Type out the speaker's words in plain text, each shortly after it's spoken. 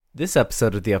This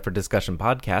episode of the Up for Discussion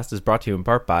podcast is brought to you in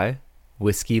part by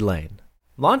Whiskey Lane.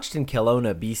 Launched in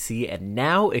Kelowna, BC, and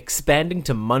now expanding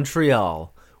to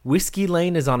Montreal, Whiskey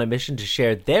Lane is on a mission to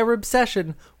share their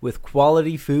obsession with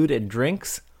quality food and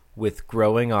drinks with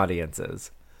growing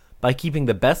audiences by keeping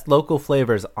the best local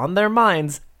flavors on their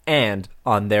minds and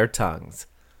on their tongues.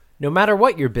 No matter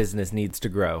what your business needs to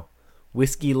grow,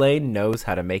 Whiskey Lane knows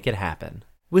how to make it happen.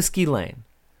 Whiskey Lane,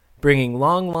 bringing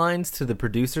long lines to the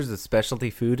producers of specialty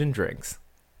food and drinks.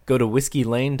 Go to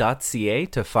whiskeylane.ca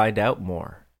to find out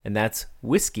more. And that's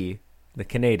whiskey, the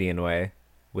Canadian way,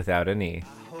 without an E. I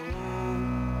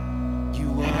hope you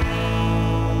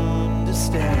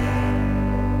understand.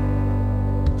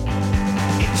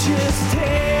 It just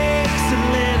takes a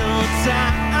little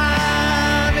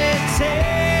time. It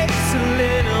takes a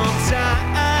little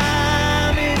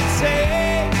time. It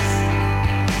takes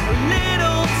a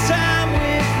little time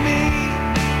with me.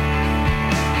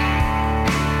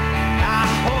 I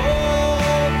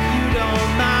hope you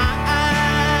don't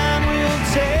mind. We'll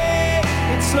take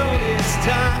it slow this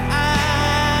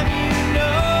time. You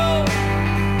know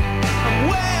I'm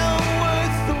well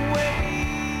worth the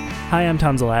wait. Hi, I'm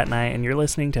Tom Zalatni, and you're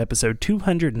listening to episode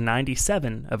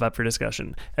 297 of Up for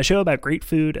Discussion, a show about great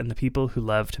food and the people who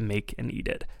love to make and eat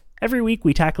it. Every week,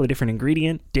 we tackle a different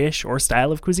ingredient, dish, or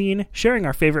style of cuisine, sharing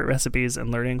our favorite recipes and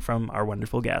learning from our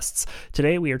wonderful guests.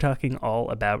 Today, we are talking all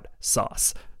about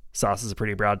sauce. Sauce is a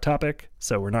pretty broad topic,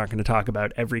 so we're not going to talk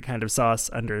about every kind of sauce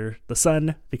under the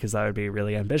sun, because that would be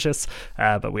really ambitious,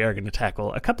 but we are going to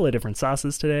tackle a couple of different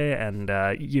sauces today, and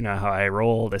you know how I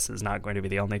roll. This is not going to be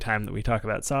the only time that we talk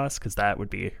about sauce, because that would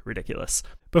be ridiculous.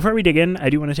 Before we dig in, I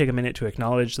do want to take a minute to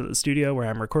acknowledge that the studio where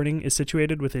I'm recording is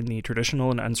situated within the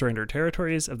traditional and unsurrendered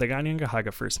territories of the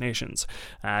Kanien'kehá:ka First Nations.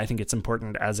 I think it's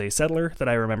important as a settler that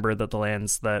I remember that the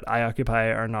lands that I occupy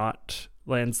are not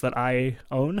lands that I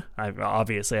own.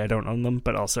 Obviously, I don't own them,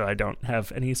 but also I don't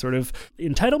have any sort of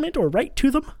entitlement or right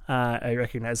to them. I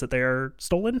recognize that they are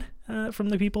stolen from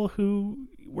the people who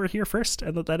were here first,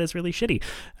 and that is really shitty.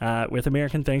 With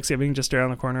American Thanksgiving just around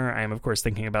the corner, I am, of course,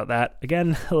 thinking about that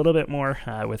again a little bit more.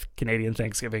 With Canadian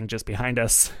Thanksgiving just behind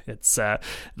us, it's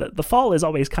the fall is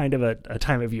always kind of a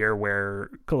time of year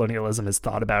where colonialism is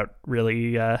thought about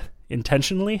really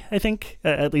intentionally, I think,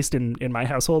 at least in my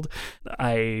household.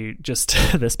 I just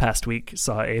this past week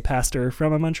saw a pastor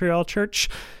from a Montreal church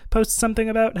post something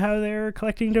about how they're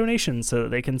collecting donations so that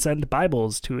they can send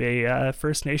Bibles to a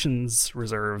First Nations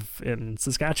reserve in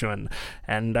Saskatchewan.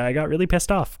 And I got really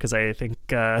pissed off because I think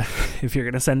if you're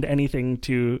going to send anything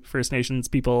to First Nations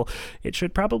people, it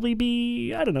should probably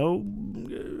be, I don't know,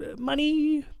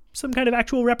 money, some kind of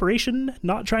actual reparation,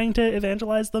 not trying to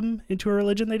evangelize them into a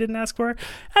religion they didn't ask for.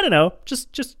 I don't know,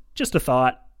 just a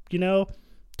thought, you know,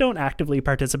 don't actively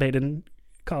participate in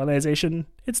colonization.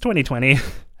 It's 2020.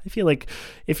 I feel like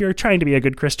if you're trying to be a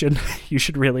good Christian, you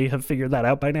should really have figured that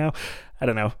out by now. I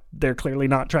don't know. They're clearly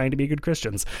not trying to be good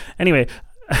Christians. Anyway,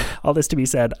 all this to be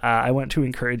said, I want to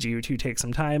encourage you to take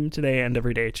some time today and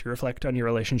every day to reflect on your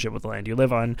relationship with the land you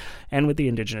live on and with the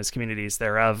Indigenous communities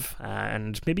thereof,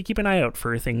 and maybe keep an eye out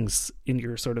for things in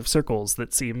your sort of circles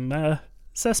that seem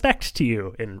suspect to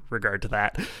you in regard to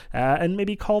that, and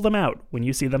maybe call them out when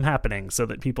you see them happening so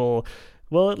that people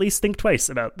will at least think twice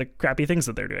about the crappy things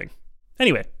that they're doing.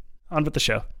 Anyway, on with the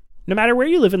show. No matter where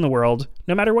you live in the world,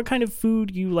 no matter what kind of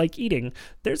food you like eating,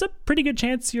 there's a pretty good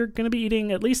chance you're going to be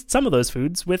eating at least some of those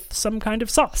foods with some kind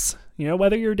of sauce. You know,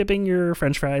 whether you're dipping your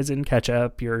French fries in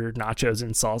ketchup, your nachos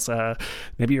in salsa,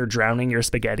 maybe you're drowning your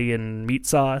spaghetti in meat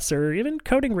sauce, or even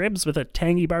coating ribs with a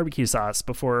tangy barbecue sauce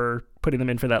before putting them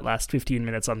in for that last 15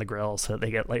 minutes on the grill so that they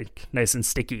get like nice and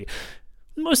sticky.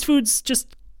 Most foods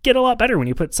just get a lot better when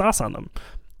you put sauce on them.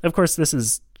 Of course, this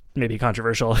is maybe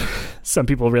controversial. Some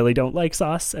people really don't like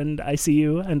sauce, and I see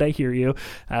you and I hear you.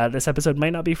 This episode might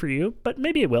not be for you, but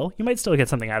maybe it will. You might still get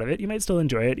something out of it. You might still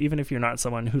enjoy it, even if you're not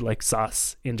someone who likes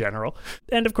sauce in general.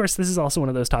 And of course, this is also one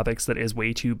of those topics that is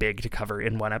way too big to cover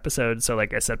in one episode. So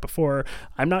like I said before,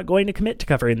 I'm not going to commit to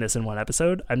covering this in one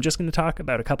episode. I'm just going to talk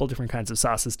about a couple different kinds of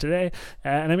sauces today,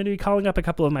 and I'm going to be calling up a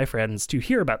couple of my friends to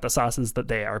hear about the sauces that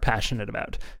they are passionate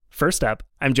about. First up,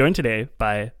 I'm joined today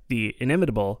by the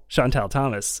inimitable Chantal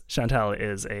Thomas. Chantal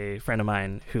is a friend of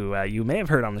mine who you may have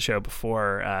heard on the show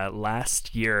before.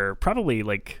 Last year, probably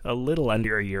like a little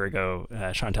under a year ago,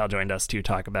 Chantal joined us to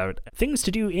talk about things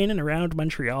to do in and around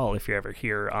Montreal if you're ever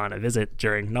here on a visit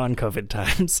during non-COVID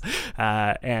times.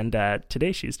 And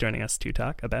today she's joining us to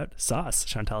talk about sauce.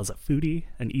 Chantal is a foodie,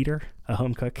 an eater, a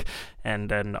home cook,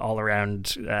 and an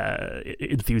all-around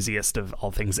enthusiast of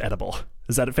all things edible.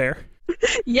 Is that fair?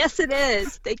 Yes, it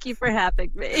is. Thank you for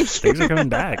having me. Thanks for coming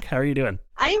back. How are you doing?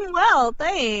 I'm well,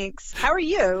 thanks. How are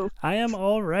you? I am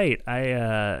all right.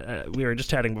 We were just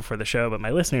chatting before the show, but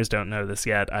my listeners don't know this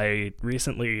yet. I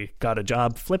recently got a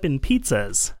job flipping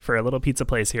pizzas for a little pizza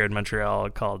place here in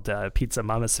Montreal called Pizza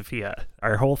Mama Sofia.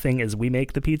 Our whole thing is we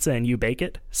make the pizza and you bake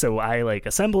it. So I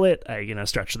assemble it, I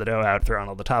stretch the dough out, throw on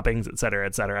all the toppings,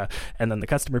 etc., and then the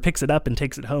customer picks it up and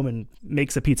takes it home and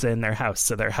makes a pizza in their house.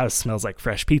 So their house smells like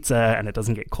fresh pizza and it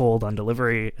doesn't get cold on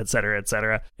delivery, etc.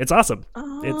 It's awesome.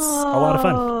 It's a lot of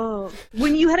fun.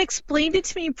 When you had explained it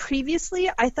to me previously,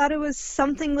 I thought it was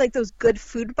something like those Good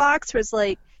Food Box where it's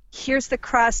like, here's the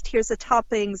crust, here's the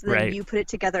toppings, and then you put it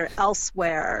together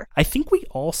elsewhere. I think we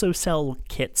also sell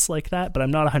kits like that, but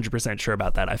I'm not 100% sure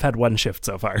about that. I've had one shift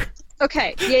so far.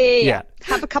 Okay, yeah.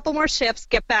 Have a couple more shifts,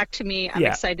 get back to me. I'm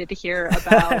excited to hear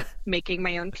about making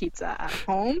my own pizza at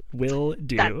home. Will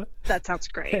do. That sounds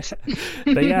great.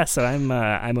 But yeah, so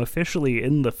I'm officially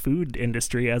in the food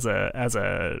industry as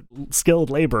a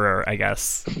skilled laborer, I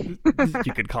guess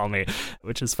you could call me,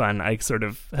 which is fun. I sort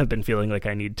of have been feeling like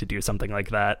I need to do something like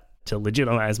that to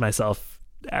legitimize myself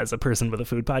as a person with a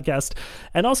food podcast.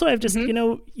 And also I've just, on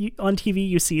TV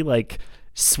you see like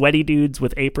sweaty dudes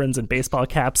with aprons and baseball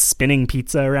caps spinning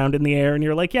pizza around in the air, and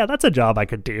you're like, yeah, that's a job I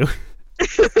could do.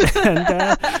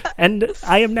 and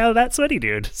I am now that sweaty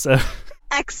dude, so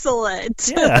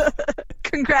excellent. Yeah.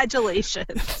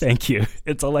 Congratulations. Thank you.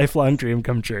 It's a lifelong dream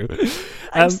come true.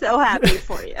 I'm so happy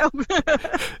for you.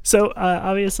 So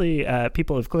obviously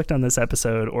people have clicked on this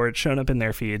episode or it's shown up in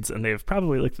their feeds and they've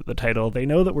probably looked at the title. They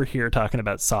know that we're here talking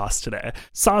about sauce today.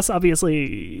 Sauce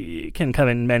obviously can come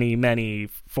in many, many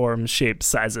forms, shapes,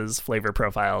 sizes, flavor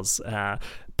profiles.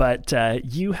 But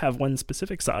you have one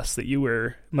specific sauce that you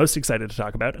were most excited to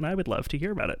talk about, and I would love to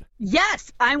hear about it.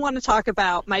 Yes, I want to talk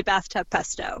about my bathtub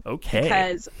pesto. Okay.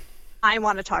 Because I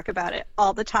want to talk about it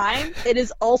all the time. It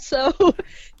is also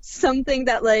something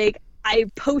that, I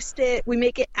post it. We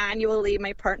make it annually,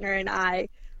 my partner and I.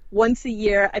 Once a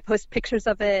year, I post pictures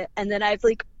of it, and then I've,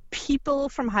 people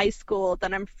from high school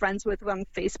that I'm friends with on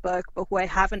Facebook, but who I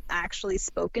haven't actually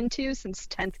spoken to since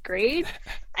 10th grade,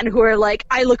 and who are like,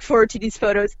 I look forward to these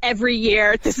photos every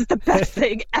year. This is the best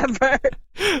thing ever.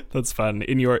 That's fun.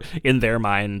 In their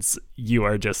minds, you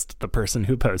are just the person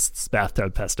who posts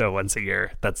bathtub pesto once a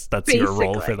year. That's Basically. Your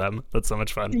role for them. That's so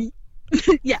much fun.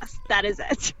 Yes, that is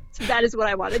it. So that is what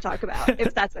I want to talk about,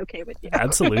 if that's okay with you.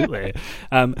 Absolutely.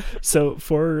 So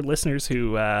for listeners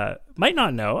who might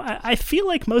not know, I feel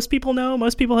like most people know.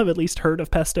 Most people have at least heard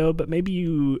of pesto, but maybe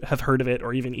you have heard of it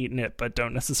or even eaten it, but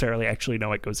don't necessarily actually know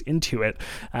what goes into it.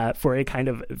 For a kind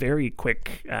of very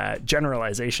quick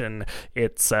generalization,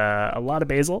 it's a lot of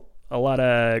basil, a lot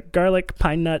of garlic,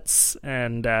 pine nuts,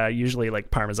 and usually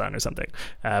Parmesan or something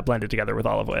blended together with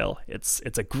olive oil. It's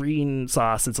a green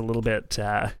sauce. It's a little bit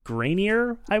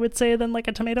grainier, I would say, than a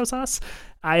tomato sauce.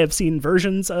 I have seen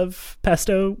versions of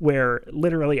pesto where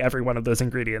literally every one of those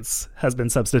ingredients has been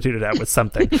substituted out with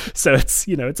something. So it's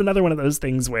another one of those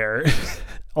things where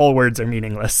all words are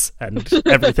meaningless and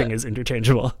everything is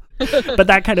interchangeable. But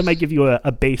that kind of might give you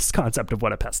a base concept of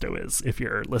what a pesto is if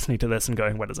you're listening to this and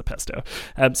going, what is a pesto?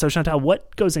 So Chantal,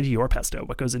 what goes into your pesto?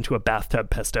 What goes into a bathtub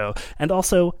pesto? And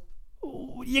also,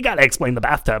 you got to explain the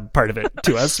bathtub part of it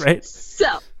to us, right? So,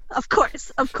 of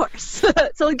course.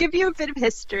 So I'll give you a bit of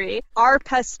history. Our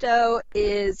pesto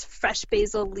is fresh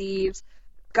basil leaves,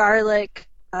 garlic,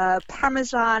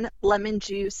 Parmesan, lemon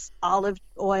juice, olive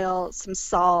oil, some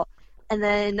salt. And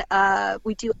then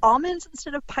we do almonds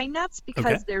instead of pine nuts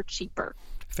because they're cheaper.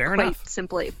 Fair quite enough.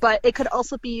 Simply. But it could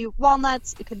also be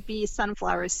walnuts. It could be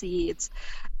sunflower seeds.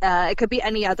 It could be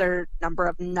any other number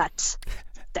of nuts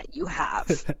that you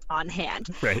have on hand.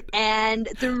 Right. And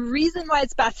the reason why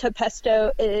it's bathtub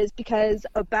pesto is because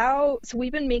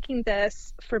we've been making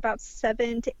this for about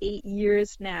 7 to 8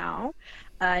 years now.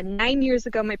 9 years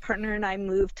ago, my partner and I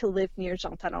moved to live near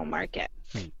Jean Talon Market.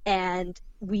 And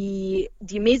the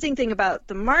amazing thing about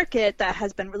the market that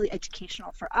has been really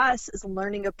educational for us is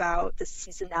learning about the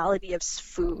seasonality of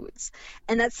foods.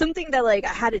 And that's something that I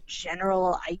had a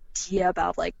general idea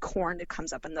about, corn that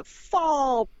comes up in the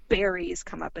fall, berries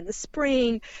come up in the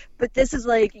spring, but this is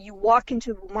you walk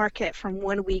into the market from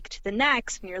one week to the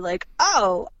next and you're like,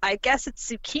 oh, I guess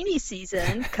it's zucchini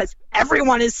season because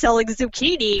everyone is selling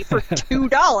zucchini for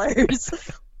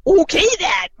 $2. Okay,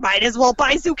 then might as well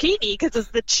buy zucchini because it's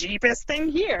the cheapest thing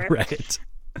here. Right.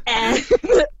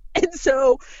 And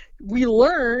so we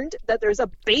learned that there's a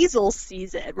basil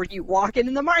season where you walk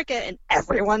into the market and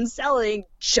everyone's selling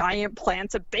giant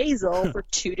plants of basil for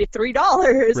 $2 to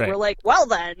 $3. Right. We're like, well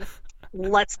then,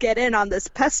 let's get in on this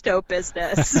pesto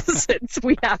business since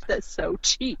we have this so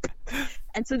cheap.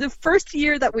 And so the first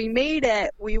year that we made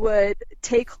it, we would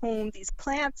take home these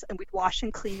plants and we'd wash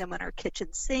and clean them in our kitchen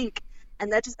sink.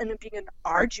 And that just ended up being an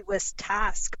arduous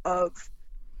task of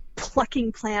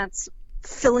plucking plants,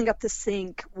 filling up the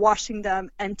sink, washing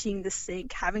them, emptying the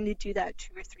sink, having to do that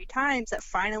 2 or 3 times, that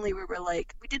finally we were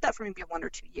like, we did that for maybe 1 or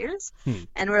 2 years.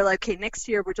 And we're like, okay, next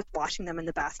year we're just washing them in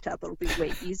the bathtub. It'll be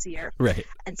way easier. Right.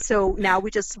 And so now we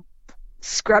just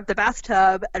scrub the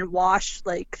bathtub and wash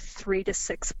like 3 to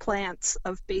 6 plants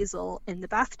of basil in the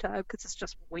bathtub because it's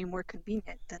just way more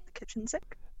convenient than the kitchen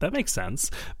sink. That makes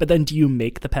sense. But then do you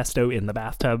make the pesto in the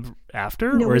bathtub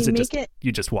after? No, or is we it make just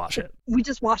you just wash it? We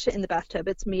just wash it in the bathtub.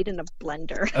 It's made in a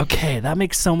blender. Okay, that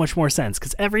makes so much more sense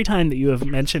because every time that you have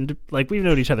mentioned, like, we've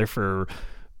known each other for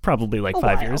probably like 5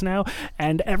 while. years now,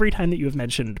 and every time that you have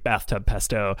mentioned bathtub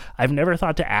pesto, I've never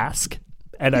thought to ask.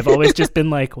 And I've always just been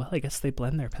like, well, I guess they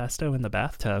blend their pesto in the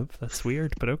bathtub. That's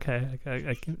weird, but okay.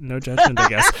 I can, no judgment, I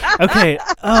guess. Okay.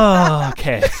 Oh,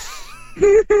 okay.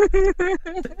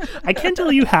 I can't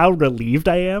tell you how relieved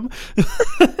I am.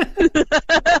 Haven't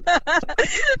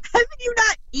you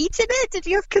not eaten it? Did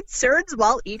you have concerns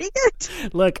while eating it?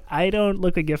 Look, I don't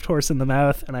look a gift horse in the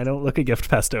mouth, and I don't look a gift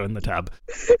pesto in the tub.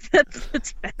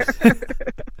 That's fair.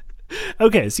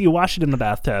 Okay, so you wash it in the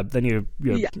bathtub, then you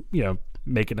Yeah.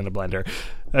 make it in a blender.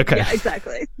 Okay. Yeah,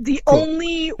 exactly. The Cool.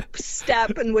 only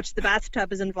step in which the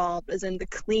bathtub is involved is in the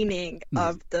cleaning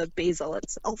of the basil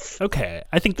itself. Okay,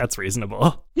 I think that's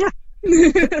reasonable. Yeah.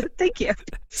 Thank you.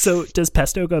 So does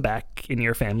pesto go back in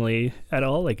your family at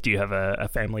all? Like, do you have a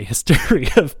family history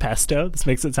of pesto? This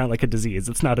makes it sound like a disease.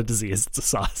 It's not a disease, it's a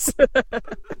sauce.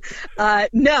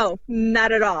 No,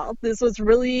 not at all. This was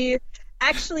really...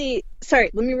 Actually, sorry,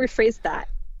 let me rephrase that.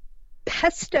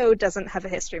 Pesto doesn't have a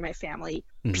history in my family.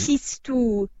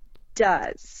 Pistou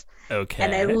does. Okay.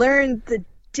 And I learned the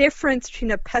difference between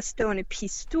a pesto and a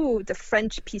pistou, the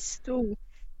French pistou,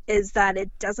 is that it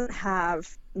doesn't have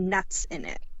nuts in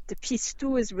it. The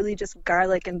pistou is really just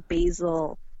garlic and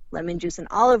basil, lemon juice and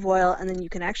olive oil, and then you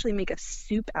can actually make a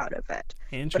soup out of it.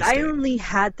 Interesting. But I only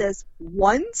had this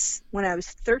once when I was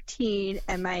 13,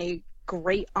 and my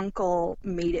great uncle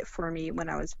made it for me when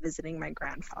I was visiting my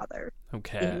grandfather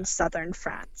in southern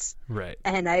France. Right.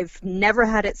 And I've never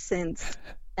had it since,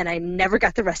 and I never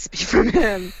got the recipe from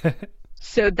him.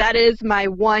 So that is my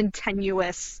one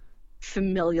tenuous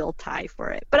familial tie for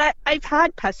it. But I've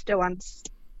had pesto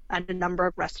at a number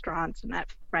of restaurants and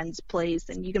at friends' place,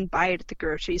 and you can buy it at the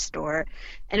grocery store.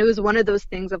 And it was one of those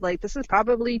things of like, this is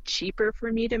probably cheaper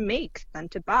for me to make than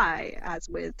to buy, as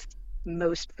with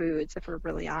most foods, if we're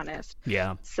really honest.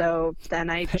 Yeah. So then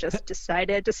I just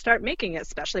decided to start making it,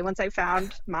 especially once I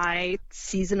found my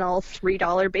seasonal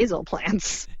 $3 basil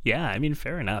plants. Yeah, I mean,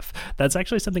 fair enough. That's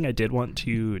actually something I did want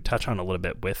to touch on a little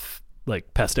bit with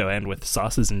like pesto and with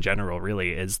sauces in general,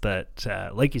 really, is that,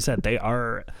 like you said, they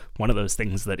are one of those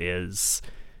things that is,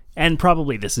 and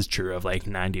probably this is true of like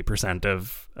 90%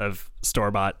 of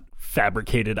store-bought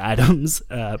fabricated items,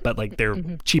 but like they're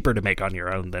cheaper to make on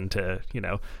your own than to,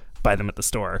 buy them at the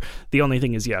store. The only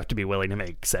thing is you have to be willing to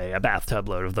make, say, a bathtub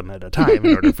load of them at a time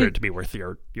in order for it to be worth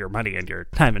your money and your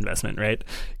time investment, right?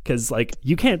 Because like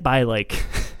you can't buy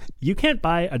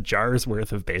a jar's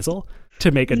worth of basil to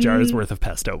make a jar's worth of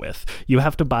pesto with. You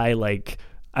have to buy like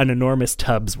an enormous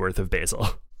tub's worth of basil.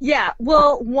 Yeah,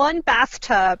 well, one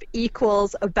bathtub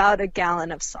equals about a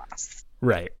gallon of sauce.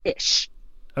 Right. Ish.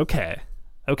 Okay,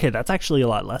 that's actually a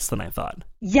lot less than I thought.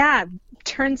 Yeah,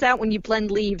 turns out when you blend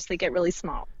leaves, they get really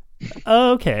small.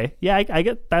 Oh, okay. Yeah, I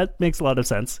get that. Makes a lot of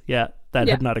sense. Yeah, that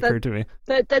had not occurred to me.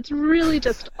 That's really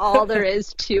just all there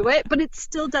is to it, but it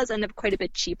still does end up quite a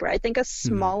bit cheaper. I think a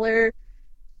smaller,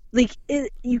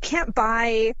 you can't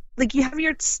buy, like you have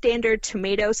your standard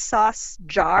tomato sauce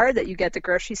jar that you get at the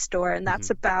grocery store, and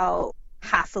that's about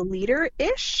half a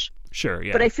liter-ish. Sure,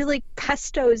 yeah. But I feel like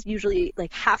pesto is usually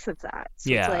like half of that.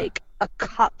 So it's like a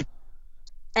cup,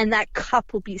 and that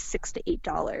cup will be $6 to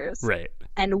 $8. Right.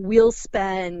 And we'll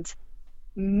spend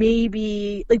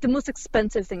maybe, like the most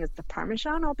expensive thing is the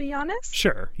Parmesan, I'll be honest.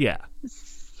 Sure, yeah.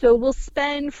 So we'll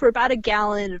spend for about a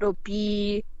gallon, it'll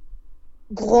be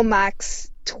gros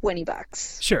max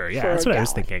 $20. Sure, yeah, that's what I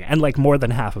was thinking. And like more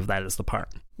than half of that is the Parm.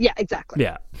 Yeah, exactly.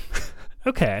 Yeah.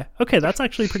 Okay, that's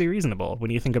actually pretty reasonable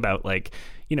when you think about like,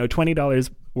 $20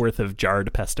 worth of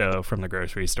jarred pesto from the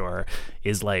grocery store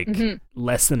is like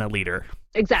less than a liter.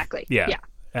 Exactly. Yeah.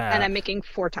 And I'm making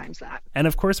 4 times that. And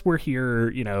of course we're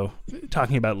here,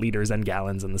 talking about liters and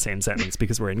gallons in the same sentence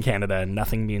because we're in Canada and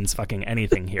nothing means fucking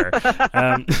anything here.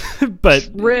 But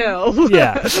Real.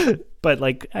 Yeah. But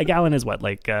like a gallon is what,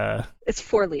 like It's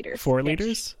 4 liters. 4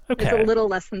 liters? It's Okay. a little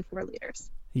less than 4 liters.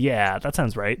 Yeah, that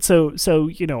sounds right. So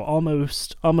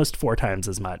almost 4 times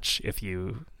as much if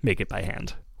you make it by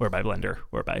hand or by blender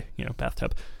or by,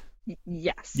 bathtub.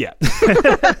 Yes. Yeah.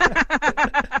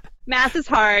 Math is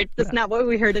hard. That's not what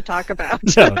we're here to talk about.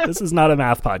 No, this is not a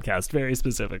math podcast, very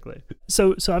specifically.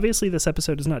 So obviously this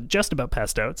episode is not just about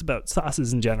pesto, it's about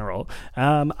sauces in general.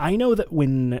 I know that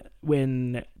when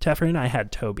Teffer and I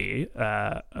had Toby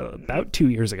about 2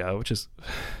 years ago, which is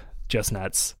just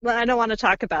nuts. Well, I don't want to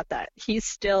talk about that. He's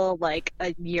still like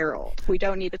a year old. We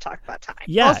don't need to talk about time.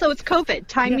 Yeah. Also, it's COVID.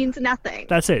 Time means nothing.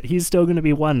 That's it. He's still going to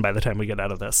be 1 by the time we get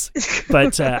out of this.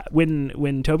 But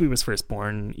when Toby was first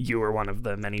born, you were one of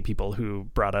the many people who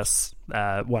brought us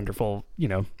wonderful,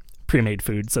 pre-made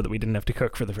food so that we didn't have to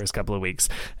cook for the first couple of weeks.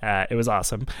 It was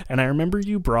awesome. And I remember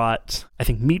you brought, I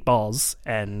think, meatballs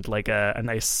and like a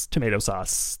nice tomato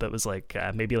sauce that was like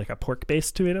maybe like a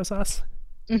pork-based tomato sauce.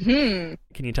 Mm-hmm.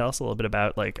 Can you tell us a little bit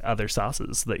about like other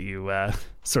sauces that you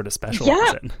sort of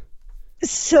specialize in?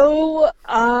 So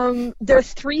there are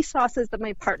 3 sauces that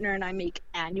my partner and I make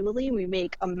annually. We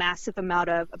make a massive amount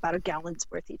of about a gallon's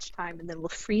worth each time, and then we'll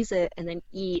freeze it and then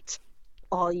eat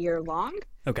all year long.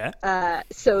 Okay.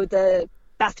 So the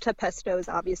bathtub pesto is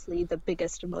obviously the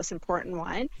biggest and most important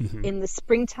one. Mm-hmm. In the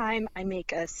springtime, I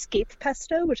make a scape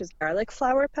pesto, which is garlic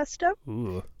flour pesto.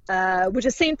 Ooh. Which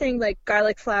is same thing, like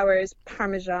garlic flowers,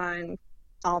 Parmesan,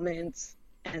 almonds,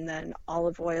 and then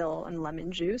olive oil and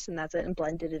lemon juice, and that's it, and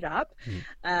blended it up.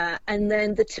 And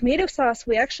then the tomato sauce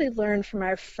we actually learned from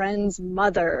our friend's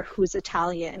mother, who's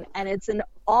Italian, and it's an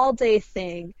all-day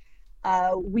thing.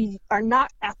 We are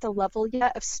not at the level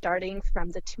yet of starting from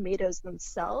the tomatoes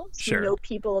themselves. Sure. We know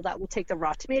people that will take the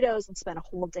raw tomatoes and spend a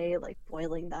whole day like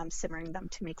boiling them, simmering them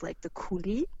to make like the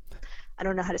coulis. I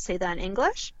don't know how to say that in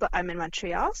English, but I'm in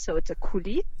Montreal, so it's a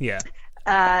coulis. Yeah. So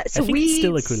I think it's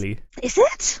still a coulis. Is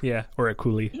it? Yeah, or a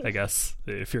coulis, I guess,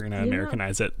 if you're going to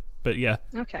Americanize it. But yeah.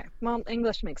 Okay. Well,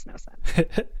 English makes no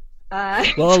sense.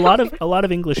 Well, a lot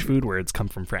of English food words come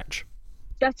from French.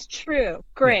 That's true.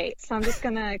 Great. So I'm just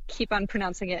going to keep on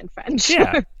pronouncing it in French.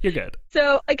 Yeah, you're good.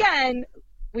 So again,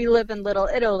 we live in Little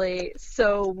Italy,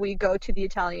 so we go to the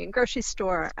Italian grocery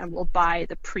store and we'll buy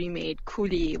the pre-made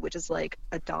coulis, which is like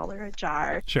 $1 a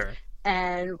jar. Sure.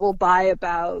 And we'll buy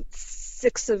about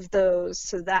 6 of those,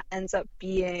 so that ends up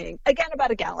being, again,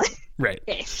 about a gallon. Right.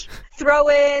 Ish. Throw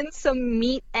in some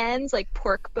meat ends, like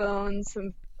pork bones,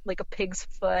 some like a pig's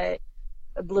foot,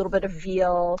 a little bit of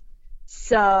veal,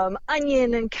 some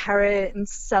onion and carrot and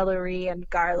celery and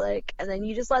garlic, and then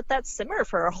you just let that simmer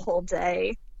for a whole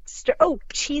day.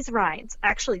 Cheese rinds.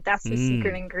 Actually, that's the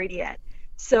secret ingredient.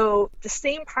 So the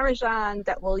same Parmesan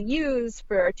that we'll use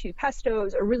for our 2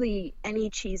 pestos, or really any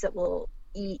cheese that we'll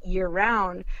eat year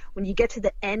round, when you get to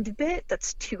the end bit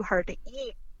that's too hard to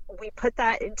eat, we put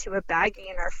that into a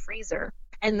baggie in our freezer.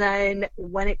 And then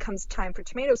when it comes time for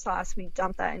tomato sauce, we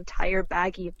dump that entire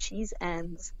baggie of cheese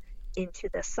ends into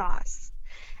the sauce.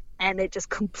 And it just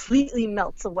completely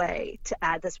melts away to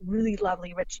add this really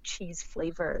lovely rich cheese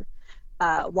flavor,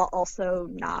 while also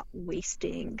not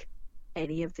wasting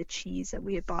any of the cheese that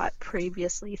we had bought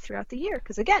previously throughout the year.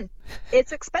 Because again,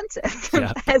 it's expensive,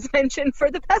 as mentioned, for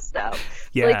the pesto.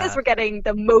 Yeah. So like this, we're getting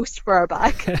the most for our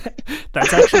buck.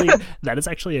 That is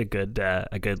actually a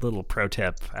good little pro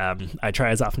tip. I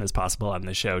try as often as possible on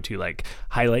the show to like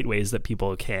highlight ways that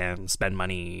people can spend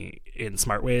money in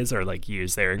smart ways, or like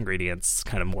use their ingredients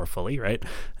kind of more fully, right?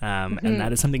 And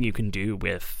that is something you can do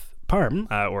with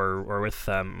parm, or with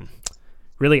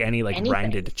really any like anything.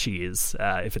 rinded cheese.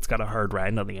 If it's got a hard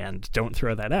rind on the end, don't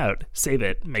throw that out. Save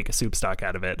it. Make a soup stock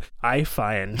out of it. I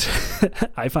find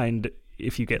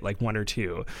if you get like 1 or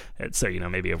 2, so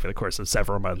maybe over the course of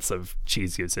several months of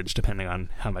cheese usage, depending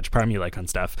on how much parm you like on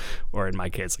stuff, or in my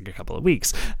case like a couple of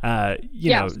weeks, I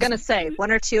was gonna say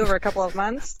 1 or 2 over a couple of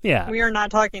months. Yeah, we are not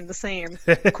talking the same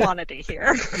quantity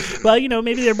here. Well,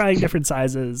 maybe they're buying different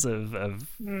sizes of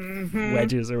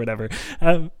wedges or whatever,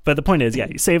 but the point is,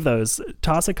 you save those,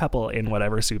 toss a couple in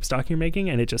whatever soup stock you're making,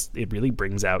 and it really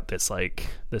brings out this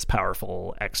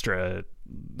powerful extra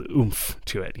oomph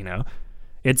to it.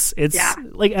 It's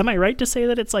like, am I right to say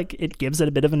that it's like it gives it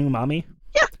a bit of an umami?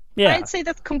 Yeah. I'd say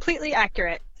that's completely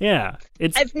accurate. Yeah,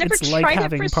 I've never it's like tried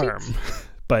having it for parm, soups.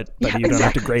 but you don't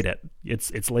have to grate it.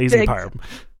 It's lazy parm.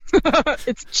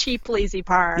 It's cheap, lazy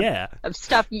parm. Yeah, of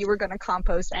stuff you were going to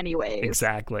compost anyways.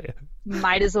 Exactly.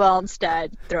 Might as well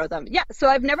instead throw them. Yeah, so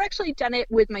I've never actually done it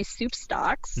with my soup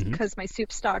stocks, because my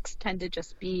soup stocks tend to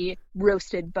just be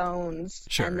roasted bones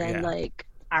and then like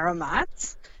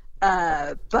aromats.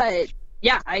 But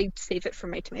yeah, I save it for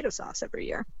my tomato sauce every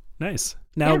year. Nice.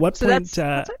 Now, Yeah, at what so point?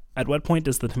 that's it. At what point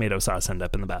does the tomato sauce end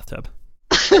up in the bathtub?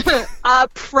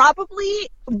 Probably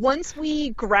once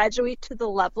we graduate to the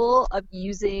level of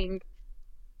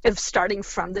starting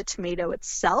from the tomato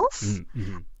itself,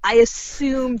 Mm-hmm. I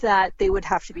assume that they would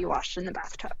have to be washed in the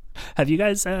bathtub. Have you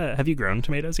guys have you grown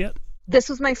tomatoes yet? This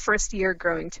was my first year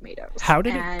growing tomatoes. How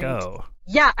did it and go?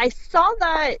 Yeah, I saw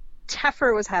that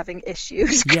Teffer was having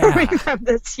issues Yeah. growing them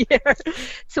this year.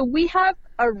 So we have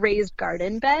a raised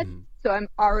garden bed, so I'm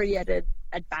already at an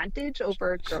advantage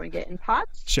over growing it in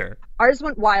pots. Sure. Ours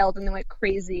went wild and they went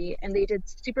crazy, and they did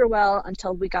super well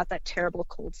until we got that terrible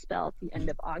cold spell at the end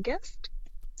of August.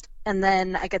 And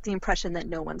then I get the impression that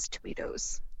no one's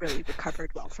tomatoes really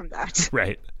recovered well from that.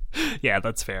 Right. Yeah,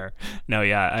 that's fair. No,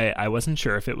 yeah, I wasn't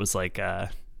sure if it was like I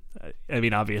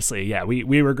mean, obviously, yeah,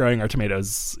 we were growing our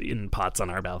tomatoes in pots on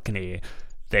our balcony.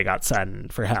 They got sun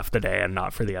for half the day and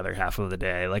not for the other half of the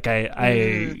day. Like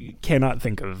I cannot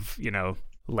think of,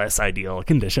 less ideal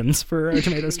conditions for our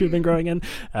tomatoes to have been growing in.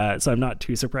 So I'm not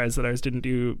too surprised that ours didn't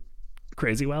do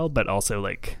crazy well, but also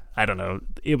like, I don't know,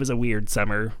 it was a weird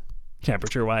summer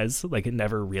temperature wise. Like it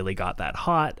never really got that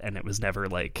hot, and it was never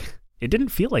like, it didn't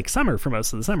feel like summer for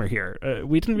most of the summer here.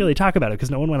 We didn't really talk about it because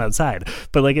no one went outside,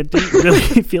 but like it didn't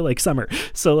really feel like summer.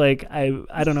 So like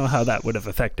I don't know how that would have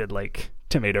affected like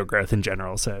tomato growth in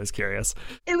general. So I was curious.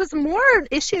 It was more an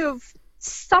issue of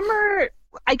summer.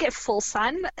 I get full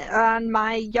sun on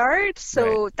my yard,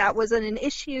 so that wasn't an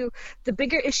issue. The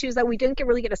bigger issue is that we didn't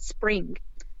really get a spring.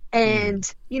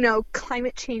 And,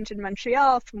 climate change in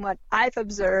Montreal, from what I've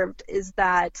observed, is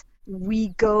that we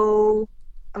go,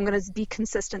 I'm going to be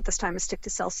consistent this time and stick to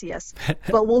Celsius,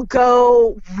 but we'll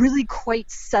go really quite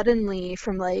suddenly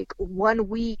from like 1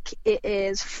 week it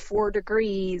is 4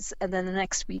 degrees and then the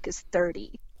next week is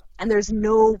 30. And there's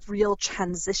no real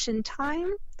transition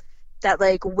time. That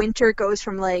like winter goes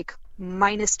from like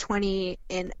minus 20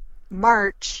 in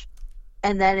March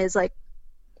and then is like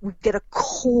we get a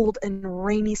cold and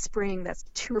rainy spring that's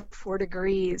 2 or 4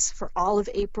 degrees for all of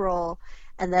April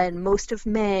and then most of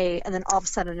May, and then all of a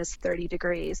sudden it's 30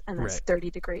 degrees and then it's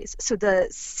 30 degrees. So the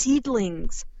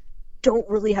seedlings don't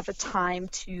really have a time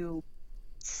to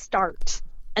start.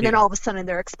 And then all of a sudden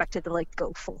they're expected to like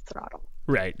go full throttle.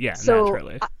 Right, yeah, So,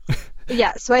 naturally.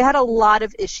 Yeah, so I had a lot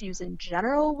of issues in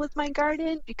general with my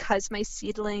garden because my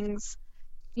seedlings,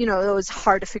 it was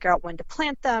hard to figure out when to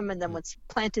plant them, and then once you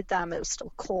planted them, it was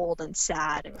still cold and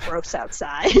sad and gross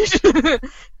outside.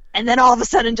 And then all of a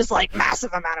sudden, just like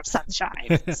massive amount of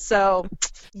sunshine. So,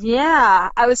 yeah,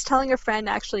 I was telling a friend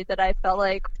actually that I felt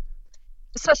like,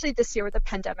 especially this year with the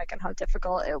pandemic and how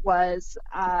difficult it was,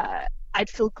 I'd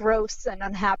feel gross and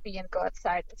unhappy and go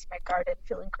outside into my garden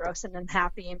feeling gross and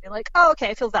unhappy and be like, oh, okay,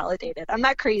 I feel validated. I'm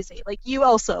not crazy. Like, you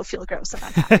also feel gross and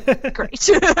unhappy. Great.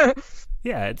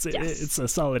 Yeah, it's a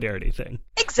solidarity thing.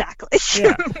 Exactly.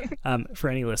 Yeah. For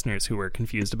any listeners who were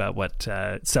confused about what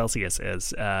Celsius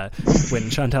is, when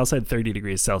Chantal said 30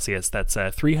 degrees Celsius, that's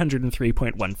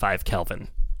 303.15 Kelvin,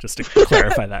 just to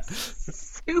clarify that.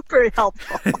 Super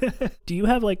helpful. Do you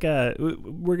have like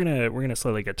we're gonna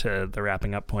slowly get to the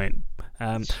wrapping up point.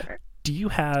 Sure. Do you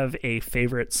have a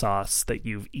favorite sauce that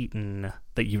you've eaten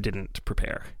that you didn't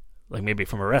prepare? Like maybe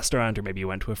from a restaurant, or maybe you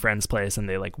went to a friend's place and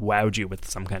they like wowed you with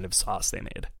some kind of sauce they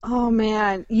made. Oh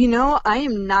man, I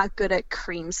am not good at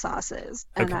cream sauces,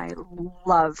 and I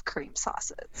love cream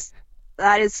sauces.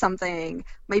 That is something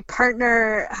my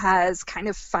partner has kind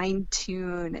of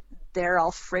fine-tuned their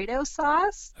Alfredo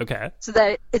sauce. Okay. So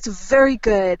that it's very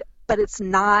good, but it's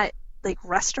not like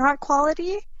restaurant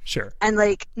quality. Sure. And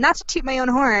like, not to toot my own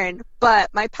horn,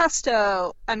 but my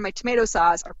pesto and my tomato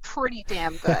sauce are pretty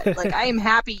damn good. Like, I am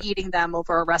happy eating them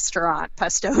over a restaurant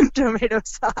pesto and tomato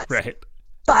sauce. Right.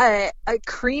 But a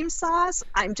cream sauce,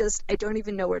 I don't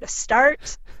even know where to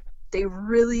start. They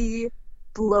really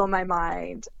blow my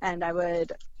mind, and I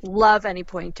would love any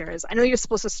pointers. I know you're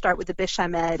supposed to start with the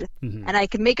bechamel, and I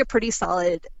can make a pretty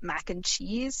solid mac and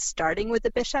cheese starting with the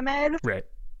bechamel. Right.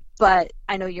 But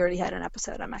I know you already had an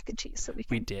episode on mac and cheese, so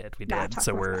we did. not talk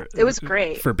So about we're that. It was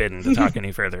great. Forbidden to talk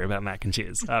any further about mac and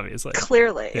cheese, obviously.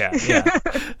 Clearly. Yeah.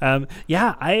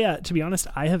 I to be honest,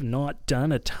 I have not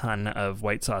done a ton of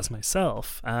white sauce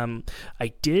myself.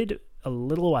 I did a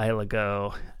little while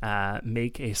ago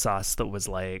make a sauce that was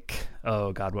like,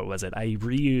 oh god, what was it?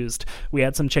 We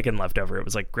had some chicken left over. It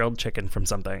was like grilled chicken from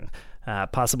something.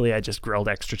 Possibly I just grilled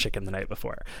extra chicken the night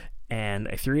before, and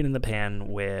I threw it in the pan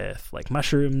with like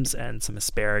mushrooms and some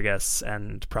asparagus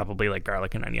and probably like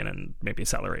garlic and onion and maybe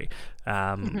celery.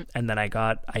 And then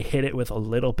I hit it with a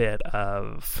little bit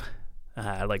of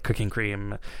like cooking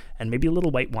cream and maybe a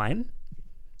little white wine.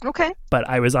 Okay. But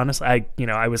I was honestly,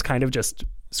 I was kind of just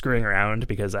screwing around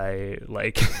because I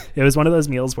like it was one of those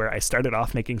meals where I started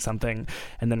off making something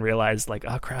and then realized like,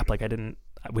 oh crap, like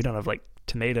we don't have like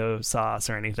tomato sauce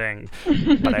or anything,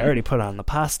 but I already put on the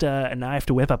pasta and now I have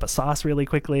to whip up a sauce really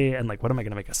quickly, and like what am I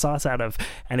going to make a sauce out of?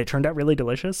 And it turned out really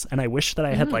delicious, and I wish that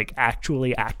I had like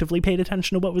actually actively paid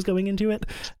attention to what was going into it.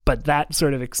 But that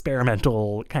sort of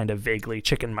experimental kind of vaguely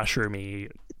chicken mushroomy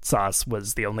sauce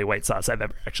was the only white sauce I've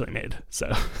ever actually made,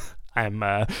 so I'm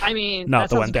I mean, not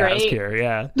the one to ask great. here.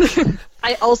 Yeah.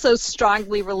 I also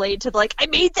strongly relate to like, I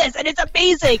made this and it's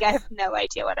amazing. I have no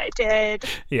idea what I did.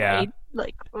 Yeah.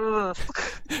 Like, ugh.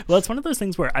 Well, it's one of those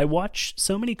things where I watch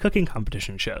so many cooking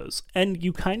competition shows, and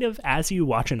you kind of, as you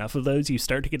watch enough of those, you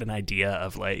start to get an idea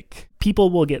of like, people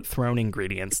will get thrown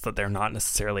ingredients that they're not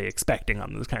necessarily expecting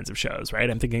on those kinds of shows, right?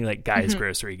 I'm thinking like Guy's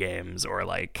Grocery Games, or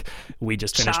like we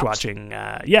just finished Chopped.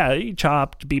 watching,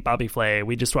 Chopped, Beat Bobby Flay.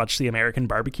 We just watched the American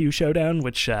Barbecue Showdown,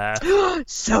 which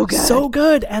So good. so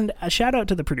good. And a shout out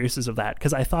to the producers of that,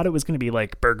 because I thought it was going to be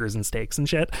like burgers and steaks and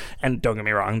shit, and don't get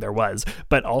me wrong, there was,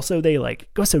 but also they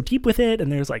like go so deep with it,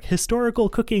 and there's like historical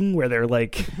cooking where they're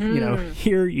like, you know,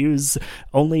 here use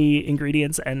only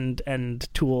ingredients and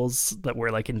tools that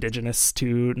were like indigenous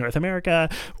to North America,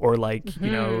 or like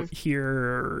you know,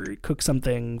 here cook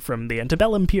something from the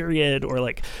antebellum period, or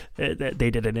like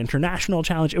they did an international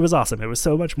challenge. It was awesome. It was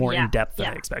so much more in depth than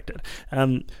I expected.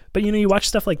 But you know, you watch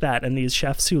stuff like that, and these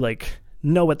chefs who like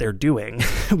know what they're doing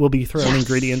will be throwing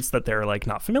ingredients that they're like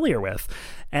not familiar with,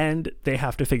 and they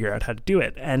have to figure out how to do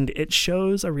it. And it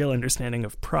shows a real understanding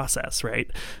of process,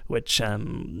 right? Which a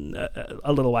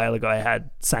little while ago I had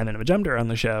Simon Majumdar on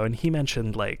the show, and he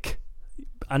mentioned like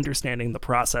understanding the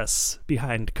process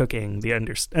behind cooking, the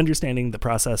understanding the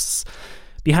process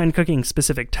behind cooking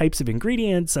specific types of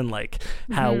ingredients, and like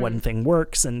how one thing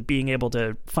works, and being able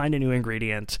to find a new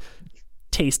ingredient,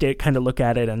 taste it, kind of look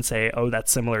at it and say, oh,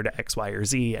 that's similar to X, Y, or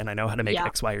Z, and I know how to make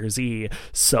X, Y, or Z,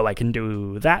 so I can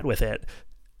do that with it.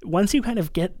 Once you kind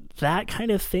of get that kind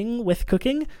of thing with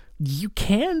cooking, you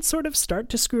can sort of start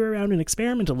to screw around and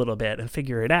experiment a little bit and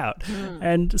figure it out.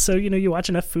 And so, you know, you watch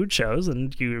enough food shows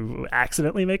and you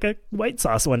accidentally make a white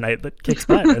sauce one night that kicks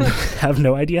butt and have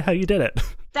no idea how you did it.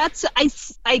 That's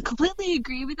I completely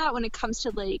agree with that when it comes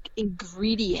to like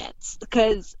ingredients,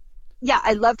 because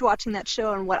I loved watching that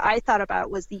show, and what I thought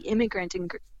about was the immigrant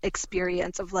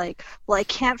experience of like, well, I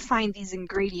can't find these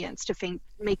ingredients to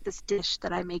make this dish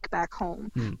that I make back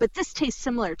home, but this tastes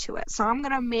similar to it, so I'm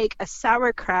gonna make a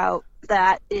sauerkraut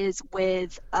that is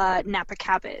with Napa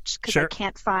cabbage, because I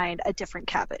can't find a different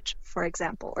cabbage, for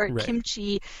example, or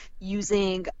kimchi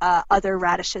using other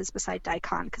radishes beside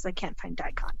daikon, because I can't find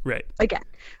daikon. Right. Again,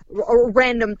 a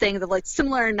random thing that like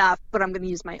similar enough, but I'm going to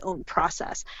use my own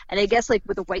process. And I guess like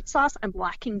with a white sauce, I'm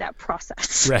lacking that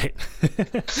process. Right.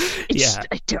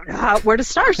 I don't know where to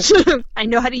start. I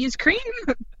know how to use cream.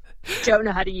 Don't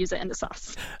know how to use it in the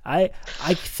sauce. I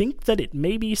think that it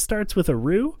maybe starts with a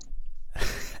roux.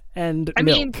 And I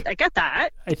milk. mean, I get that.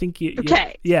 I think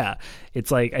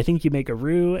it's like, I think you make a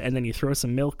roux and then you throw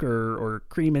some milk or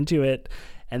cream into it,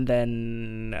 and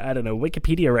then I don't know,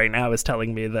 Wikipedia right now is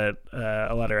telling me that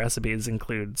a lot of recipes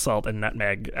include salt and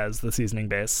nutmeg as the seasoning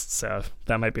base, so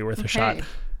that might be worth a shot.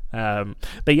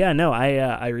 But yeah, no,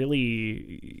 I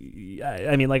really,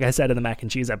 I mean, like I said in the mac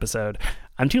and cheese episode,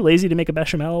 I'm too lazy to make a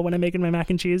bechamel when I'm making my mac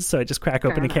and cheese, so I just crack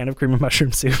open a can of cream of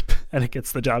mushroom soup and it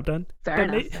gets the job done.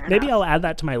 Maybe I'll add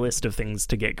that to my list of things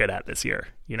to get good at this year,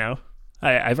 you know?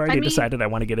 I've already decided I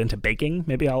want to get into baking.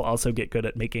 Maybe I'll also get good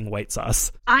at making white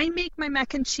sauce. I make my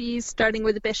mac and cheese starting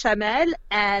with a bechamel,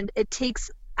 and it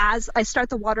takes, as I start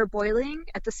the water boiling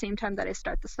at the same time that I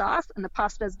start the sauce, and the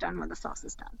pasta is done when the sauce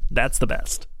is done. That's the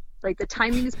best. Like, the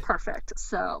timing is perfect.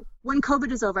 So when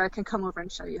COVID is over, I can come over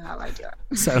and show you how I do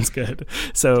it. Sounds good.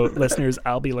 So listeners,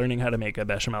 I'll be learning how to make a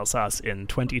bechamel sauce in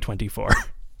 2024.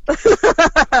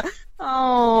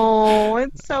 Oh,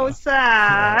 it's so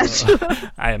sad.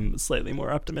 I am slightly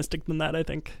more optimistic than that, I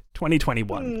think.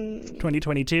 2021.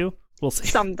 2022? We'll see.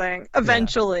 Something.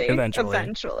 Eventually. Yeah,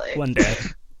 eventually. One day.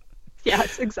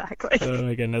 Yes, exactly. Oh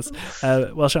my goodness.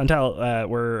 Well, Chantal,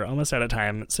 we're almost out of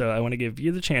time, so I want to give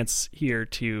you the chance here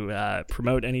to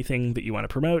promote anything that you want to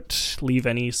promote, leave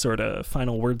any sort of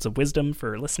final words of wisdom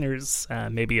for listeners,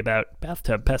 maybe about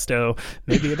bathtub pesto,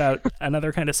 maybe about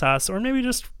another kind of sauce, or maybe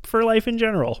just for life in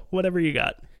general, whatever you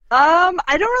got. I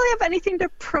don't really have anything to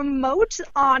promote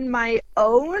on my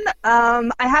own. I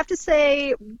have to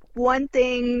say one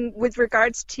thing with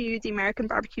regards to the American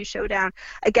Barbecue Showdown.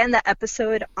 Again, that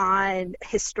episode on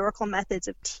historical methods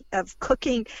of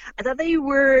cooking, I thought they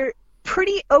were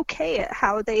pretty okay at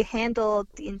how they handled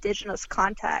the indigenous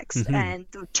context and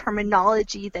the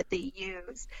terminology that they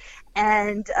use.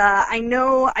 And I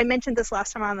know I mentioned this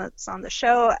last time on the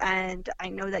show, and I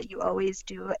know that you always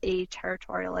do a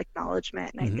territorial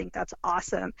acknowledgement, and I think that's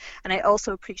awesome. And I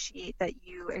also appreciate that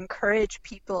you encourage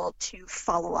people to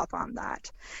follow up on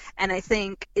that. And I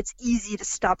think it's easy to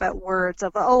stop at words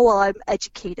of, oh, well, I'm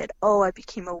educated. Oh, I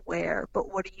became aware.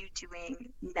 But what are you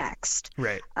doing next?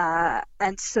 Right.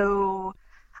 And so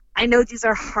I know these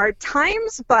are hard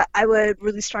times, but I would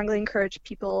really strongly encourage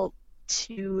people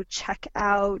to check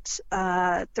out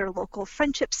their local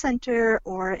friendship center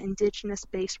or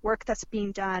Indigenous-based work that's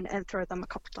being done, and throw them a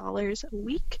couple dollars a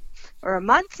week or a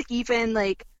month. Even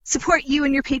like support you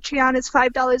and your Patreon is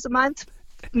 $5 a month.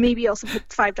 Maybe also put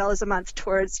 $5 a month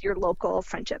towards your local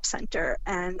friendship center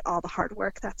and all the hard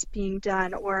work that's being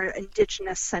done, or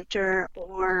Indigenous center,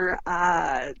 or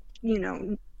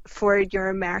for your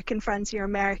American friends, your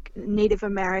Native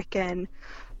American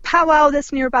powwow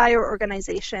that's nearby, or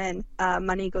organization.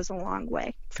 Money goes a long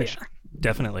way, for sure.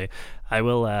 Definitely. I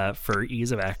will, for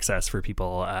ease of access for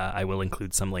people, I will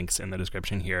include some links in the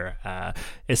description here,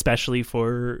 especially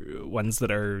for ones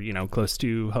that are, close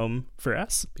to home for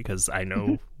us, because I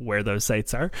know where those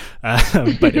sites are.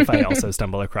 But if I also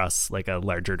stumble across like a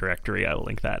larger directory, I will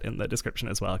link that in the description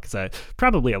as well, because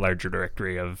probably a larger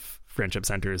directory of friendship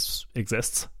centers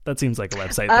exists. That seems like a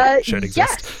website that should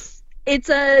exist. Yes. It's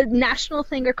a national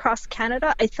thing across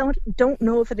Canada. I don't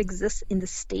know if it exists in the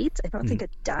States. I don't think it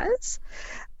does.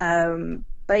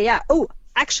 But yeah. Oh,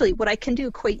 actually, what I can do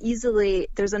quite easily,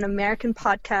 there's an American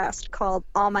podcast called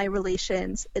All My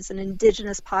Relations. It's an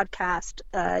Indigenous podcast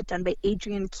done by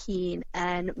Adrienne Keene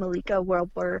and Malika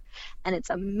Wilbur. And it's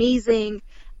amazing,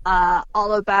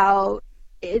 all about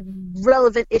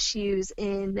relevant issues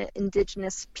in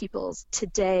Indigenous peoples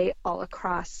today all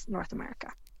across North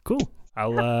America. Cool.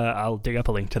 I'll dig up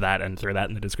a link to that and throw that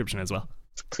in the description as well.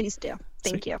 Please do.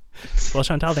 Thank you. Well,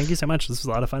 Chantal, thank you so much. This was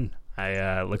a lot of fun.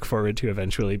 I look forward to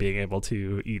eventually being able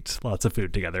to eat lots of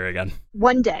food together again.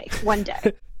 One day. All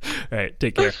right.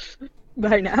 Take care.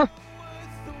 Bye now.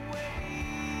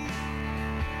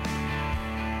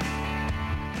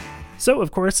 So,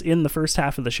 of course, in the first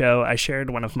half of the show, I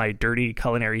shared one of my dirty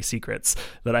culinary secrets,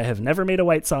 that I have never made a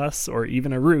white sauce or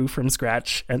even a roux from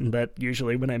scratch, and that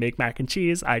usually when I make mac and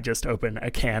cheese, I just open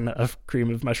a can of cream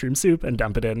of mushroom soup and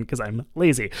dump it in because I'm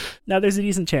lazy. Now, there's a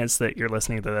decent chance that you're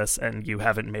listening to this and you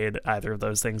haven't made either of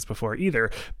those things before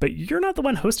either, but you're not the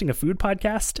one hosting a food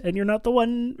podcast, and you're not the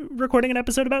one recording an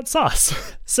episode about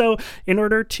sauce. So, in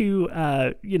order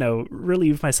to,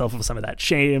 relieve myself of some of that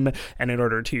shame, and in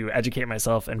order to educate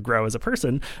myself and grow as a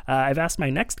person, I've asked my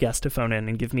next guest to phone in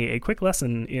and give me a quick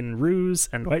lesson in roux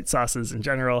and white sauces in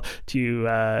general to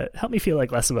help me feel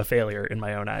like less of a failure in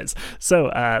my own eyes. So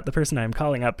the person I'm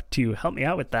calling up to help me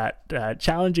out with that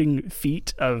challenging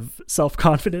feat of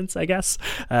self-confidence, I guess,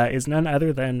 is none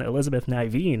other than Elizabeth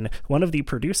Niveen, one of the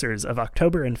producers of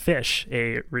October and Fish,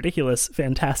 a ridiculous,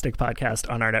 fantastic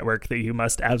podcast on our network that you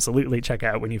must absolutely check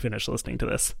out when you finish listening to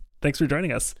this. Thanks for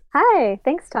joining us. Hi,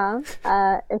 thanks, Tom.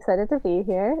 Excited to be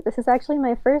here. This is actually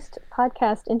my first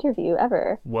podcast interview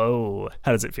ever. Whoa.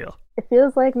 How does it feel? It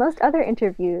feels like most other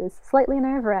interviews, slightly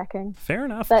nerve-wracking. Fair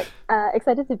enough. But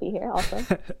excited to be here also.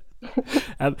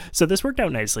 So this worked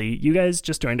out nicely. You guys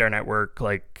just joined our network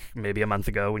like maybe a month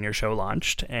ago when your show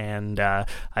launched, and I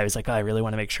was like, I really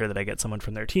want to make sure that I get someone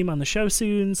from their team on the show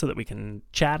soon so that we can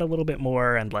chat a little bit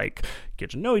more and like get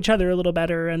to know each other a little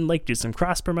better and like do some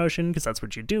cross promotion, because that's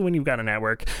what you do when you've got a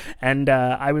network. And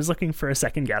I was looking for a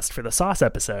second guest for the sauce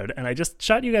episode, and I just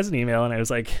shot you guys an email and I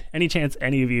was like, any chance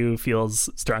any of you feels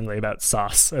strongly about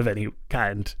sauce of any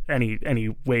kind,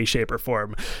 any way, shape, or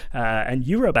form? And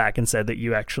you wrote back and said that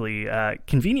you actually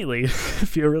conveniently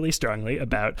feel really strongly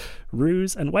about roux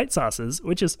and white sauces,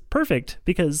 which is perfect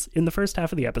because in the first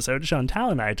half of the episode, Chantal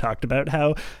and I talked about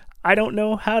how I don't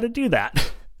know how to do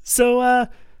that. So,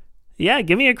 yeah,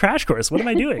 give me a crash course. What am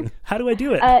I doing? How do I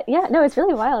do it? It's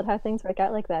really wild how things work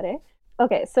out like that, eh?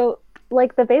 Okay, so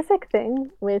like the basic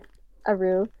thing with a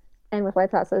roux and with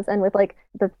white sauces and with like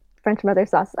the French mother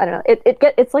sauce, I don't know,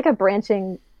 it's like a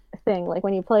branching thing, like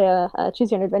when you play a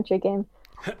choose your own adventure game.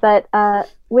 But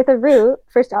with a roux,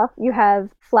 first off, you have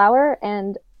flour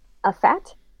and a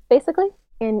fat, basically,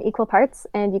 in equal parts,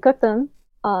 and you cook them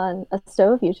on a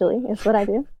stove, usually, is what I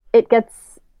do. It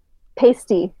gets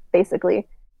pasty, basically,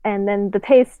 and then the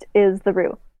paste is the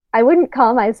roux. I wouldn't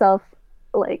call myself,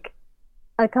 like,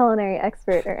 a culinary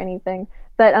expert or anything,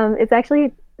 but it's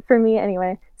actually, for me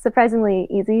anyway, surprisingly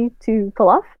easy to pull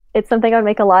off. It's something I would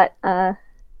make a lot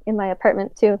in my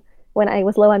apartment, too, when I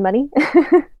was low on money.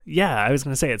 Yeah, I was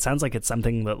going to say, it sounds like it's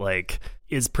something that like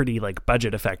is pretty like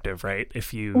budget effective, right?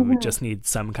 If you just need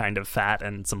some kind of fat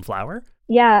and some flour.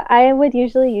 Yeah, I would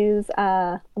usually use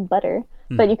butter,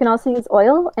 but you can also use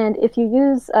oil. And if you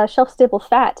use shelf-stable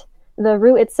fat, the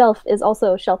roux itself is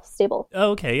also shelf-stable.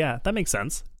 Oh, okay, yeah, that makes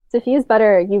sense. So if you use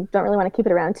butter, you don't really want to keep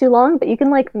it around too long, but you can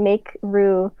like make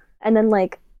roux and then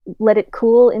like let it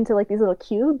cool into like these little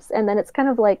cubes, and then it's kind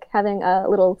of like having a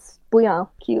little bouillon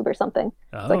cube or something.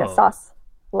 It's like a Oh. sauce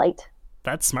light.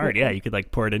 That's smart. Yeah, you could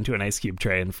like pour it into an ice cube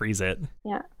tray and freeze it.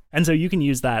 Yeah. And so you can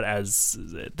use that as,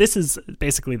 this is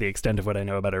basically the extent of what I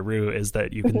know about a roux, is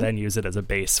that you can then use it as a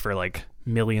base for like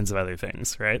millions of other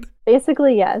things, right?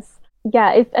 Basically, yes.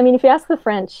 Yeah, if you ask the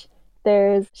French,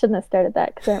 shouldn't have started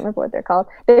that because I don't remember what they're called.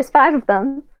 There's 5 of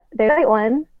them. There's the white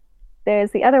one.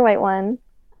 There's the other white one.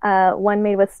 One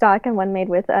made with stock and one made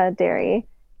with dairy.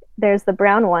 There's the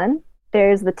brown one.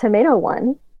 There's the tomato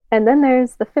one. And then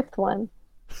there's the 5th one.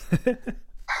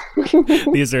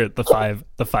 These are the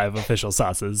five official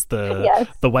sauces. Yes.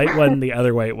 The white one, the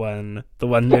other white one, the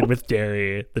one made with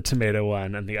dairy, the tomato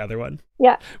one, and the other one.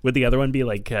 Yeah. Would the other one be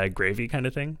like gravy kind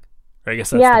of thing? Or I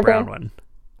guess that's Yeah, the brown one.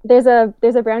 There's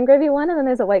a brown gravy one, and then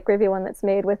there's a white gravy one that's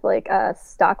made with like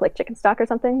stock, like chicken stock or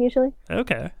something usually,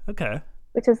 Okay.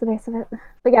 which is the base of it.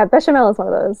 But yeah, bechamel is one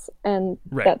of those, and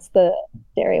Right. that's the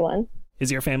dairy one.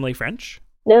 Is your family French?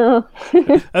 No,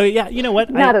 Oh yeah, you know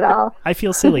what? not at all. I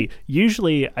feel silly.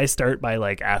 Usually I start by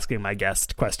like asking my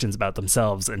guest questions about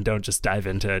themselves and don't just dive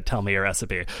into tell me a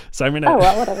recipe. So I'm gonna Oh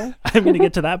well, whatever. I'm gonna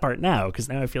get to that part now because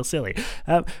now I feel silly.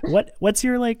 What's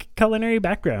your like culinary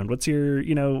background? What's your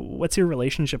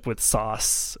relationship with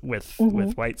sauce, with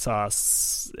white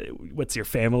sauce? What's your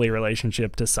family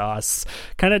relationship to sauce?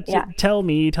 Kind of Yeah. tell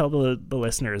the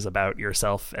listeners about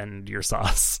yourself and your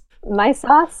sauce. My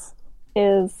sauce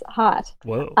is hot.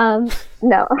 Whoa.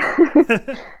 No.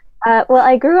 Well,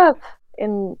 I grew up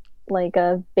in like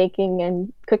a baking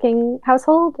and cooking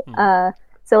household.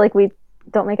 So like we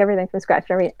don't make everything from scratch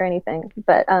or anything,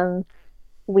 but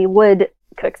we would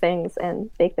cook things and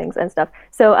bake things and stuff.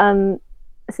 So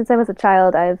since I was a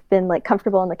child, I've been like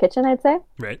comfortable in the kitchen, I'd say.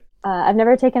 Right. I've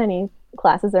never taken any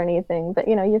classes or anything, but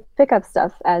you pick up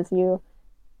stuff as you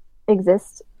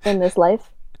exist in this life,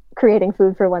 creating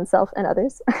food for oneself and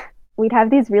others. We'd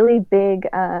have these really big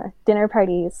dinner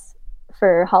parties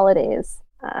for holidays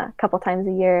a couple times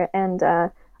a year. And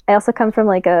I also come from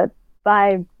like a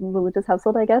bi-religious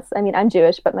household, I guess. I mean, I'm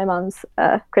Jewish, but my mom's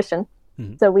Christian.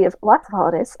 So we have lots of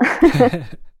holidays.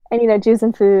 And, Jews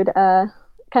and food, kind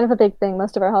of a big thing.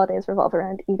 Most of our holidays revolve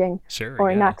around eating Sure. or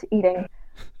yeah. not eating,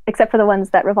 except for the ones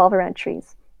that revolve around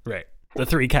trees. Right. The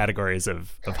 3 categories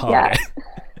of holiday.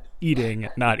 Eating,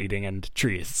 not eating, and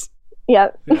trees.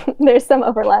 Yeah, there's some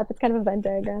overlap. It's kind of a Venn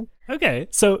diagram. Okay.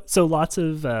 So lots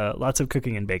of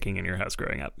cooking and baking in your house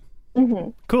growing up.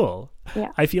 Cool.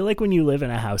 Yeah. I feel like when you live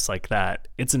in a house like that,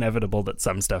 it's inevitable that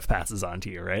some stuff passes on to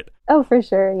you, right? Oh, for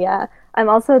sure. Yeah. I'm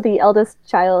also the eldest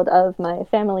child of my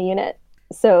family unit.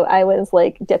 So I was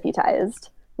like deputized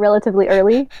relatively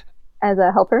early as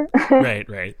a helper.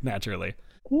 Right. Naturally.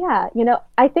 Yeah.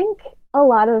 I think a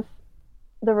lot of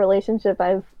the relationship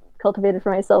I've cultivated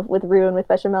for myself with roux and with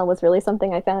bechamel was really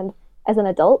something I found as an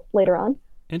adult later on.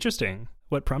 Interesting.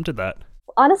 What prompted that?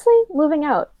 Honestly, moving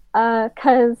out.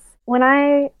 Because when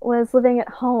I was living at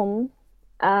home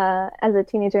as a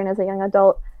teenager and as a young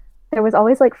adult, there was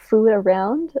always like food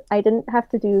around. I didn't have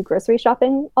to do grocery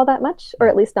shopping all that much, or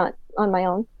at least not on my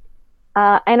own.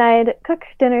 And I'd cook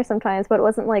dinner sometimes, but it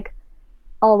wasn't like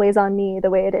always on me the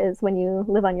way it is when you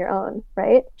live on your own,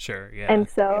 right? Sure. Yeah. And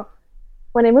so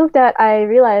when I moved out, I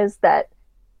realized that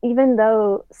even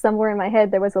though somewhere in my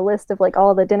head there was a list of like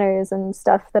all the dinners and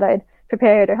stuff that I'd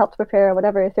prepared or helped prepare or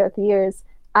whatever throughout the years,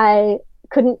 I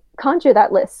couldn't conjure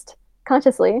that list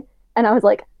consciously. And I was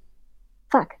like,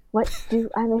 fuck, what do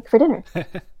I make for dinner?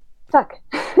 Fuck.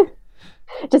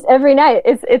 Just every night.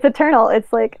 It's eternal.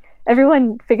 It's like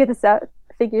everyone figures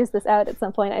this out at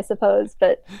some point, I suppose.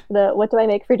 But the what do I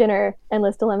make for dinner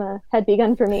endless dilemma had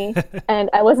begun for me, and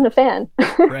I wasn't a fan.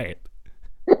 Right.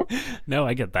 No,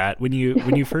 I get that. When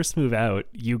you first move out,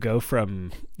 you go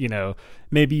from,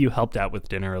 maybe you helped out with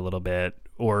dinner a little bit,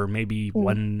 or maybe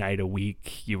one night a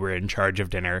week you were in charge of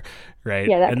dinner, right?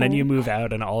 Yeah, that and then kind you of- move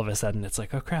out and all of a sudden it's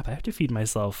like, oh crap, I have to feed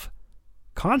myself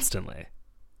constantly.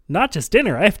 Not just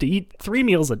dinner, I have to eat 3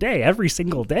 meals a day, every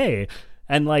single day.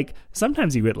 And like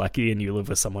sometimes you get lucky and you live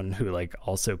with someone who like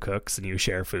also cooks and you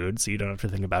share food, so you don't have to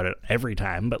think about it every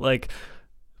time. But like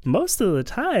most of the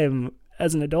time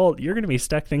as an adult, you're going to be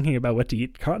stuck thinking about what to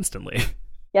eat constantly.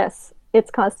 Yes,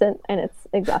 it's constant and it's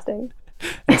exhausting.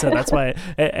 And so that's why,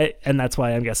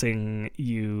 I'm guessing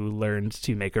you learned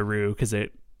to make a roux because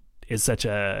it is such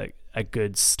a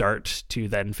good start to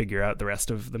then figure out the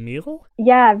rest of the meal.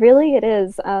 Yeah, really it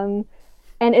is.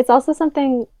 And it's also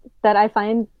something that I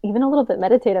find even a little bit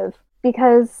meditative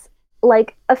because,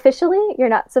 like, officially, you're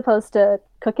not supposed to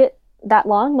cook it that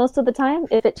long most of the time.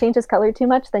 If it changes color too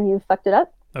much, then you've fucked it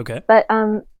up. Okay. But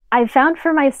I found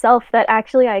for myself that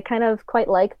actually I kind of quite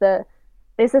like there's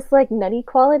this like nutty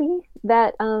quality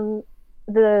that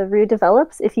the roux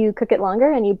develops if you cook it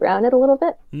longer and you brown it a little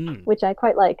bit, which I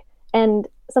quite like. And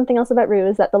something else about roux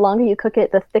is that the longer you cook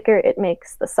it, the thicker it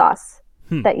makes the sauce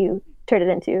that you turn it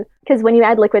into. Because when you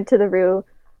add liquid to the roux,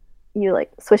 you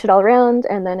like swish it all around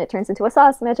and then it turns into a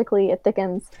sauce. Magically, it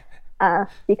thickens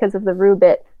because of the roux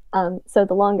bit. So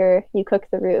the longer you cook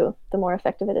the roux, the more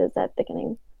effective it is at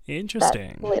thickening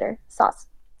Interesting. that later sauce.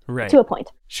 Right. To a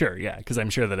point. Sure, yeah, because I'm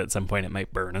sure that at some point it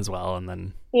might burn as well and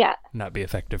then not be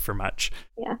effective for much.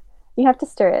 Yeah. You have to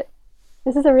stir it.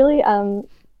 This is a really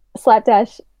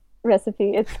slapdash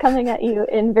recipe. It's coming at you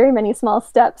in very many small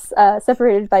steps,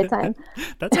 separated by time.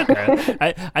 That's okay.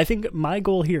 I think my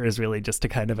goal here is really just to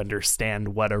kind of understand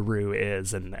what a roux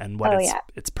is and what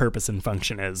its purpose and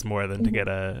function is more than to get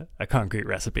a concrete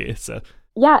recipe. So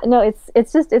yeah, no,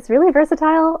 it's really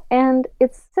versatile and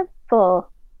it's simple,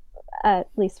 at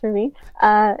least for me.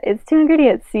 It's 2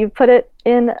 ingredients. You put it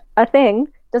in a thing.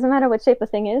 Doesn't matter what shape the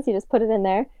thing is. You just put it in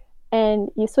there and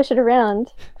you swish it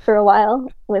around for a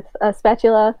while with a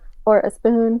spatula or a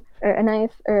spoon or a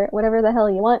knife or whatever the hell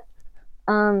you want.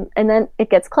 And then it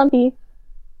gets clumpy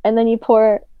and then you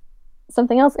pour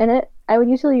something else in it. I would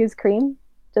usually use cream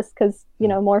just because,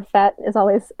 more fat is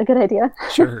always a good idea.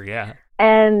 Sure, yeah.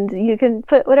 And you can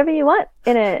put whatever you want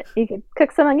in it. You could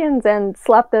cook some onions and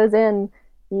slop those in.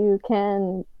 You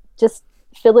can just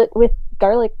fill it with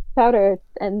garlic powder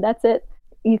and that's it.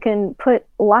 You can put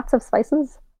lots of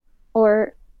spices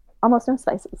or almost no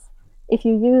spices. If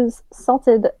you use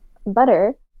salted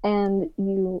butter and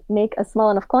you make a small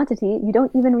enough quantity, you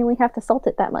don't even really have to salt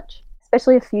it that much,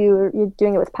 especially if you're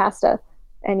doing it with pasta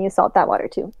and you salt that water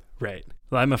too. Right.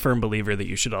 Well, I'm a firm believer that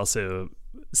you should also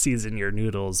season your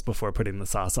noodles before putting the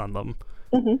sauce on them.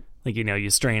 Mm-hmm. Like, you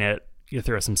strain it, you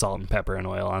throw some salt and pepper and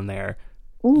oil on there,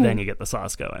 then you get the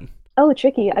sauce going. Oh,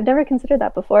 tricky. I've never considered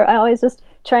that before. I always just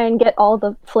try and get all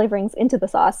the flavorings into the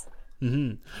sauce.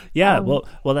 Mm-hmm. Yeah, well,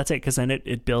 that's it, because then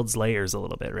it builds layers a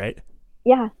little bit, right?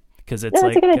 Yeah. Because it's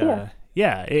that's a good idea.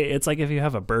 It's like if you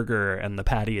have a burger and the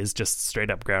patty is just straight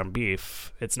up ground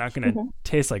beef, it's not going to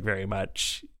taste like very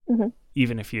much,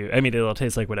 even if it'll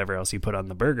taste like whatever else you put on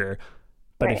the burger.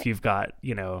 But if you've got,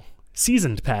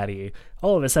 seasoned patty,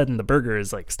 all of a sudden the burger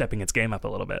is like stepping its game up a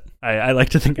little bit. I like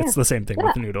to think it's the same thing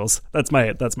with noodles. That's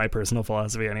my personal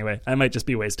philosophy anyway. I might just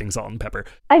be wasting salt and pepper.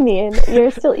 I mean,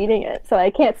 you're still eating it, so I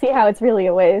can't see how it's really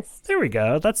a waste. There we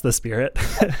go. That's the spirit.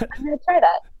 I'm going to try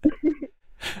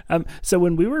that. So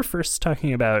when we were first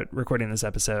talking about recording this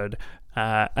episode,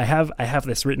 I have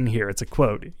this written here. It's a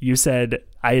quote. You said,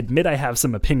 "I admit I have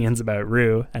some opinions about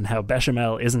roux and how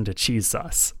bechamel isn't a cheese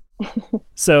sauce."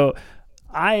 So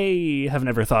I have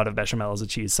never thought of bechamel as a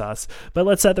cheese sauce, but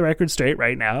let's set the record straight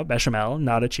right now. Bechamel,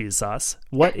 not a cheese sauce.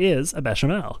 What is a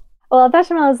bechamel? Well,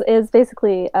 bechamel is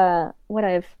basically what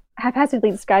I've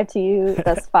haphazardly described to you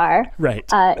thus far. Right.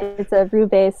 It's a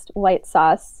roux-based white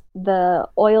sauce. The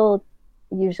oil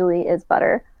usually is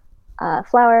butter,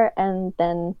 flour, and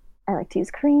then I like to use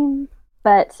cream,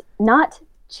 but not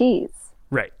cheese.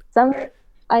 Right.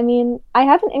 I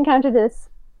haven't encountered this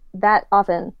that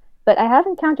often, but I have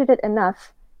encountered it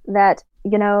enough that,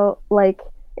 like,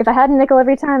 if I had a nickel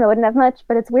every time, I wouldn't have much,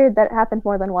 but it's weird that it happened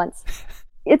more than once.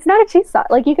 It's not a cheese sauce.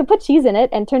 Like, you could put cheese in it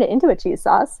and turn it into a cheese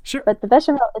sauce. Sure. But the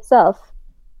bechamel itself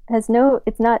it's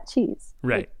not cheese.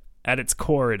 Right. At its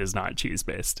core, it is not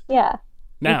cheese-based. Yeah.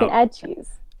 Now, you can add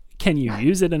cheese. Can you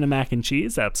use it in a mac and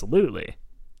cheese? Absolutely.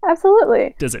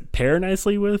 Absolutely. Does it pair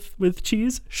nicely with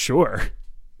cheese? Sure.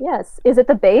 Yes. Is it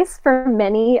the base for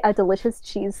many a delicious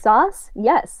cheese sauce?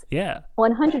 Yes. Yeah.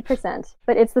 100%.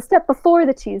 But it's the step before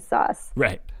the cheese sauce.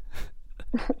 Right.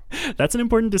 That's an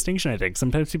important distinction, I think.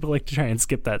 Sometimes people like to try and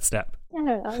skip that step. I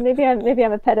don't know. Maybe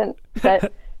I'm a pedant,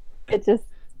 but it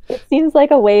seems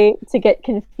like a way to get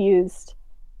confused,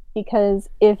 because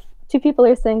if two people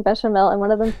are saying bechamel and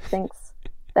one of them thinks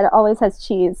that it always has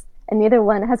cheese and neither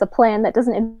one has a plan that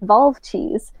doesn't involve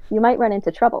cheese, you might run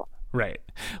into trouble. Right.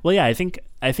 Well, yeah, I think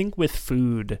with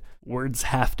food, words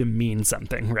have to mean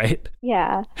something, right?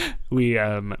 Yeah. We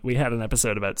had an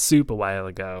episode about soup a while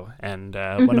ago, and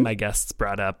one of my guests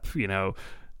brought up, the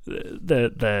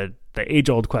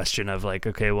age-old question of like,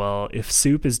 okay, well, if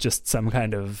soup is just some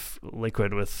kind of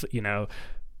liquid with,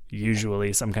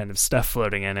 usually some kind of stuff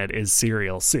floating in it, is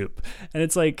cereal soup? And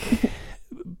it's like,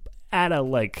 on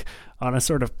a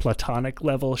sort of platonic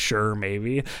level, sure,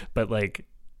 maybe, but like,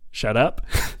 shut up,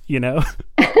 you know?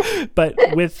 But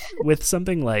with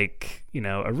something like, you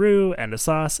know, a roux and a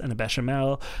sauce and a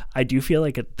bechamel, I do feel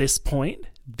like at this point,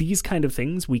 these kind of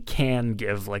things we can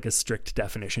give like a strict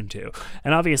definition to.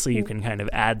 And obviously you can kind of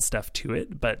add stuff to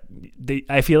it, but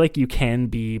I feel like you can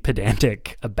be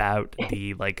pedantic about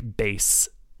the like base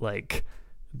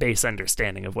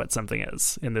understanding of what something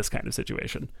is in this kind of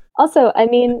situation. Also, I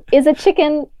mean, is a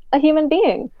chicken a human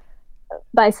being?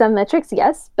 By some metrics,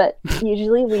 yes, but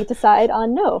usually we decide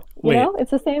on no. You know,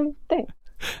 it's the same thing.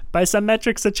 By some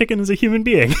metrics, a chicken is a human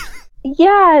being.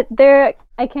 Yeah,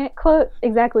 I can't quote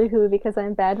exactly who because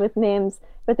I'm bad with names,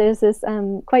 but there's this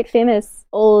quite famous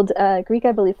old Greek,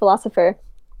 I believe, philosopher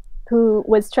who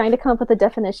was trying to come up with a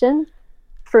definition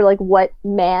for like what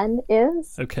man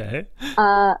is. Okay.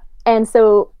 And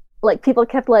so like people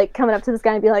kept like coming up to this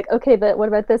guy and be like, okay, but what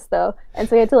about this though? And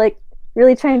so he had to like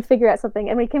really try and figure out something.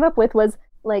 And what he came up with was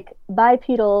like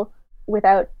bipedal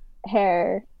without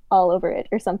hair all over it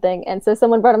or something. And so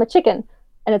someone brought him a chicken.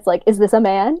 And it's like, is this a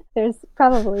man? There's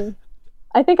probably...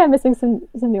 I think I'm missing some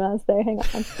nuance there. Hang on.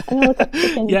 I'm gonna look up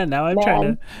chicken. Yeah, now I'm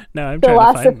trying to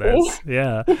find this.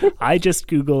 Yeah. I just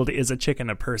Googled, is a chicken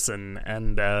a person?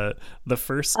 And the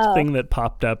first thing that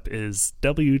popped up is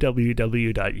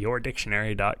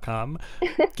www.yourdictionary.com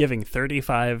giving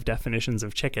 35 definitions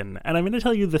of chicken. And I'm going to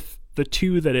tell you the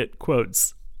two that it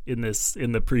quotes in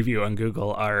the preview on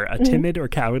Google are a timid or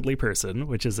cowardly person,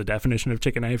 which is a definition of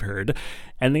chicken I've heard,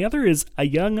 and the other is a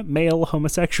young male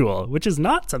homosexual, which is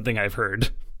not something I've heard.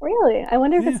 Really? I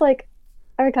wonder if it's like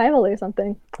archival or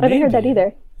something. I haven't heard that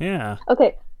either. Yeah.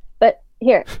 Okay, but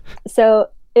here. So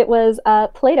it was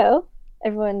Plato.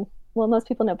 Most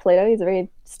people know Plato. He's a very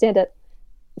stand-up,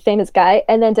 famous guy.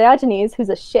 And then Diogenes, who's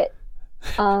a shit.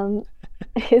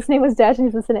 His name was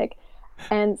Diogenes the Cynic.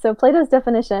 And so Plato's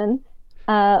definition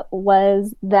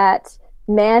was that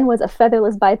man was a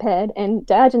featherless biped, and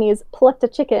Diogenes plucked a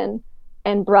chicken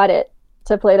and brought it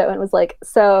to Plato and was like,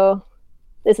 so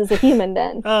this is a human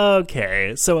then.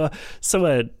 Okay, so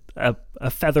a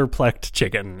feather plucked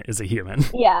chicken is a human.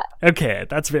 Yeah. Okay,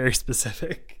 that's very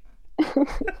specific.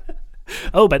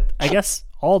 Oh, but I guess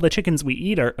all the chickens we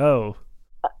eat are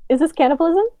Is this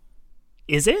cannibalism?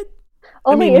 Is it?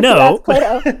 Only I mean, if no. that's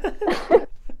Plato.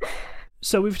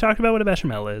 So we've talked about what a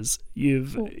bechamel is.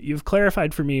 You've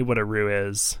clarified for me what a roux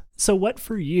is. So what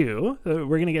for you? We're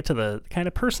going to get to the kind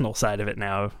of personal side of it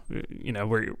now. You know,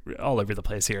 we're all over the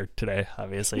place here today,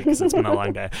 obviously, because it's been a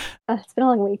long day. It's been a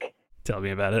long week. Tell me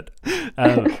about it.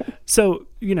 So,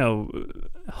 you know,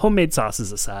 homemade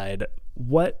sauces aside,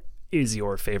 what is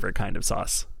your favorite kind of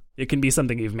sauce? It can be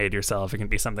something you've made yourself. It can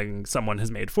be something someone has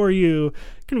made for you.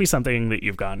 It can be something that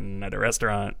you've gotten at a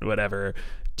restaurant, whatever.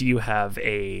 Do you have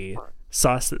a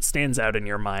sauce that stands out in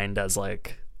your mind as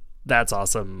like, that's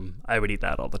awesome, I would eat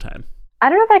that all the time? I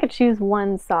don't know if I could choose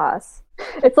one sauce.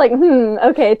 It's like,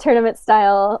 okay, tournament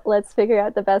style, let's figure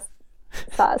out the best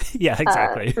sauce. Yeah,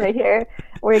 exactly. Right here.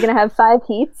 We're going to have 5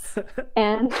 heats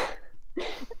and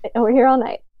we're here all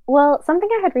night. Well, something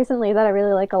I had recently that I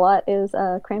really like a lot is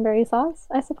cranberry sauce,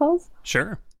 I suppose.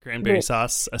 Sure. Cranberry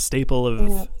sauce, a staple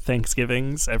of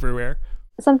Thanksgivings everywhere.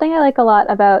 Something I like a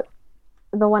lot about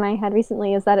the one I had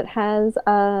recently is that it has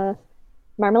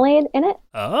marmalade in it.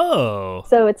 Oh.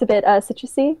 So it's a bit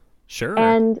citrusy. Sure.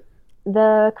 And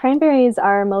the cranberries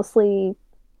are mostly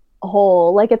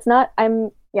whole. Like it's not,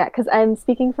 because I'm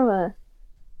speaking from a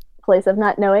place of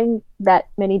not knowing that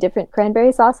many different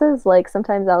cranberry sauces. Like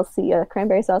sometimes I'll see a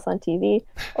cranberry sauce on TV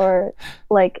or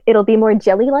like it'll be more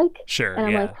jelly-like. Sure. And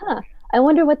I'm like, I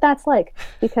wonder what that's like.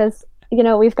 Because, you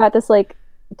know, we've got this like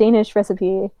Danish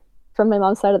recipe from my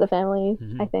mom's side of the family,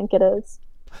 I think it is,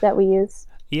 that we use.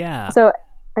 Yeah. So,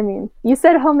 I mean, you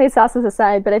said homemade sauces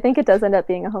aside, but I think it does end up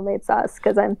being a homemade sauce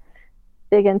because I'm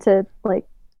big into like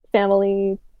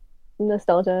family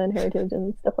nostalgia and heritage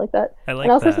and stuff like that. I like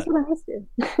and also that. Just what I'm used to.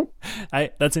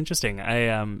 That's interesting.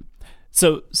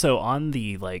 So on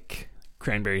the like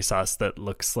cranberry sauce that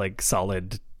looks like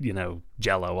solid, you know,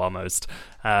 Jell-O almost.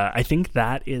 I think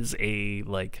that is a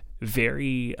like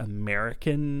very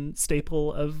American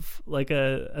staple of like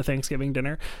a Thanksgiving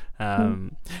dinner.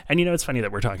 And you know, it's funny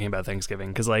that we're talking about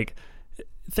Thanksgiving because like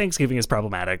Thanksgiving is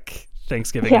problematic.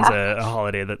 Thanksgiving is a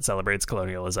holiday that celebrates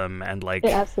colonialism, and like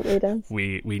it absolutely does.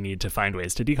 We need to find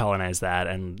ways to decolonize that,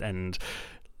 and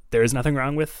there is nothing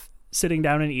wrong with sitting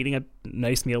down and eating a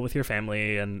nice meal with your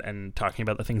family and talking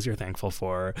about the things you're thankful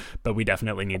for, but we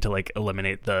definitely need to like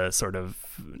eliminate the sort of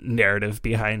narrative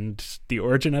behind the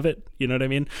origin of it. You know what I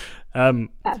mean?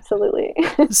 Absolutely.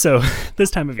 So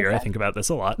this time of year, I think about this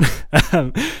a lot.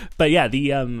 But yeah, the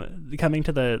coming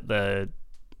to the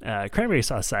cranberry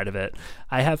sauce side of it,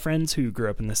 I have friends who grew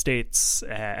up in the States,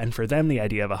 and for them, the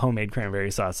idea of a homemade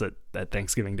cranberry sauce at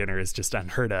Thanksgiving dinner is just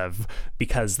unheard of,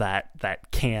 because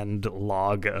that canned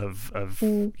log of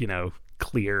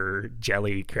clear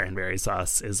jelly cranberry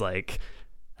sauce is like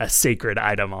a sacred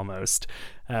item almost.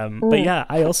 But yeah,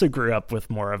 I also grew up with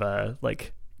more of a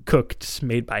like cooked,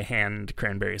 made by hand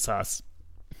cranberry sauce.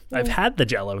 I've had the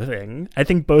Jell-O thing. I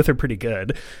think both are pretty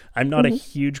good. I'm not a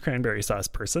huge cranberry sauce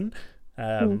person,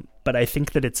 but I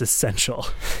think that it's essential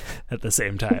at the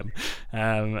same time.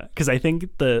 Because I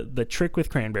think the trick with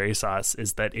cranberry sauce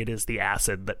is that it is the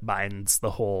acid that binds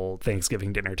the whole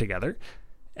Thanksgiving dinner together.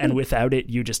 And without it,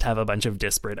 you just have a bunch of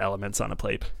disparate elements on a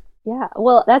plate. Yeah,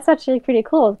 well, that's actually pretty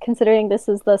cool, considering this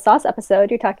is the sauce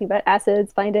episode. You're talking about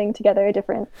acids binding together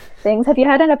different things. Have you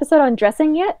had an episode on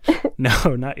dressing yet?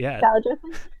 No, not yet. Salad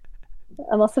dressing?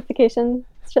 Emulsification,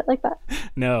 shit like that?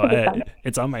 No,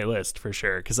 it's on my list for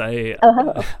sure, because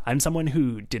I'm someone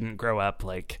who didn't grow up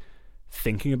like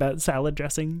thinking about salad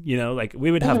dressing, like we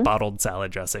would have bottled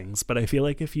salad dressings, but I feel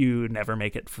like if you never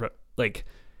make it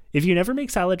if you never make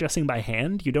salad dressing by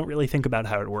hand, you don't really think about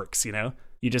how it works,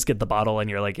 You just get the bottle and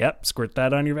you're like, yep, squirt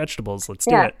that on your vegetables. Let's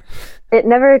do it. It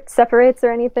never separates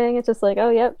or anything. It's just like, oh,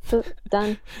 yep,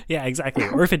 done. Yeah, exactly.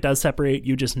 Or if it does separate,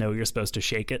 you just know you're supposed to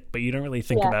shake it, but you don't really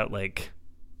think about like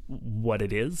what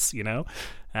it is,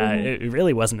 It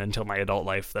really wasn't until my adult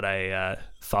life that I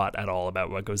thought at all about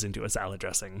what goes into a salad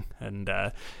dressing. And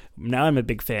now I'm a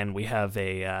big fan. We have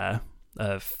a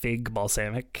fig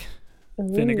balsamic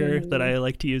vinegar that I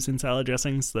like to use in salad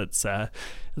dressings. That's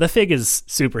the fig is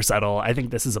super subtle. I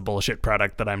think this is a bullshit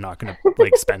product that I'm not going to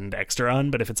like spend extra on,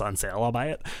 but if it's on sale, I'll buy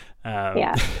it.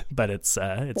 But it's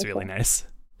really nice.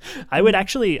 I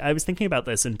was thinking about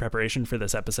this in preparation for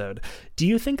this episode. Do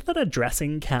you think that a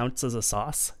dressing counts as a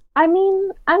sauce? I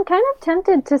mean, I'm kind of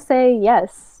tempted to say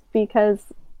yes,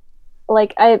 because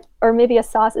or maybe a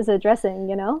sauce is a dressing,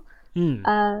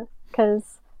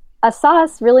 because a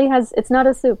sauce really it's not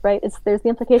a soup, right? There's the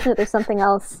implication that there's something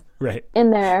else in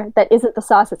there that isn't the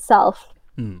sauce itself.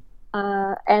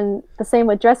 And the same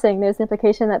with dressing, there's the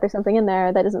implication that there's something in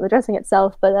there that isn't the dressing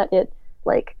itself, but that it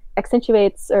like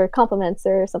accentuates or complements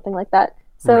or something like that.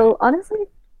 So honestly,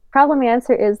 probably my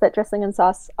answer is that dressing and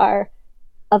sauce are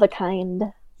of a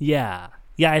kind. Yeah,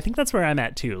 I think that's where I'm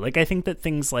at too. Like, I think that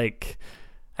things like,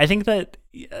 I think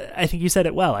you said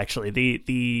it well, actually.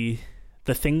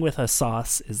 The thing with a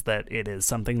sauce is that it is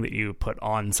something that you put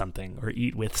on something or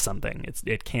eat with something.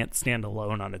 It can't stand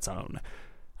alone on its own.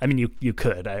 I mean, you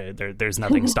could. There's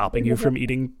nothing stopping you from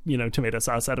eating, tomato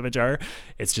sauce out of a jar.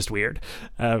 It's just weird.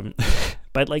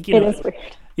 But like, it is weird.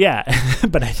 Yeah,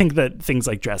 but I think that things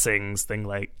like dressings, things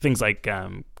like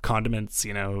condiments,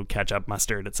 ketchup,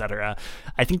 mustard, etc.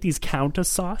 I think these count as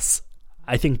sauce.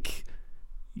 I think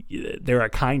they're a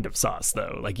kind of sauce,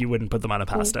 though. Like, you wouldn't put them on a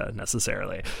pasta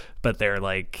necessarily, but they're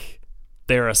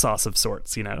a sauce of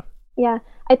sorts, Yeah,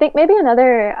 I think maybe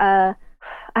another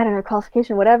I don't know,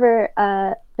 qualification,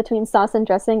 whatever, between sauce and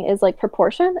dressing is like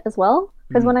proportion as well.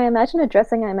 Because when I imagine a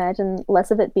dressing, I imagine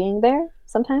less of it being there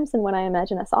sometimes than when I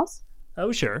imagine a sauce.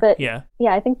 Oh, sure. But yeah,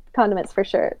 I think condiments for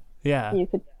sure. Yeah, you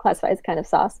could classify as a kind of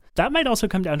sauce. That might also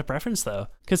come down to preference, though,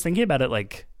 because thinking about it,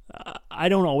 like, I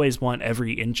don't always want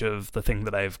every inch of the thing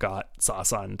that I've got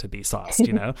sauce on to be sauced,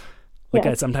 Like,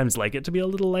 I sometimes like it to be a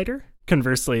little lighter.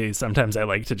 Conversely, sometimes I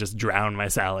like to just drown my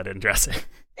salad in dressing.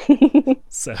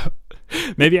 So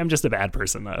maybe I'm just a bad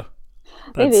person, though.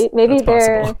 Maybe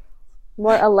they're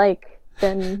more alike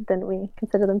than we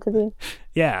consider them to be.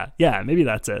 Yeah, maybe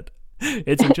that's it.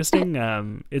 It's interesting.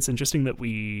 It's interesting that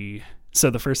so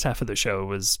the first half of the show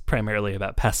was primarily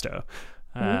about pesto,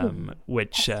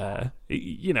 which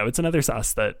it's another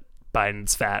sauce that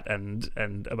binds fat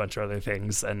and a bunch of other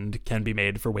things and can be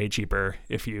made for way cheaper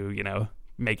if you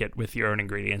make it with your own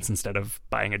ingredients instead of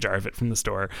buying a jar of it from the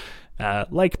store,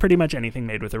 like pretty much anything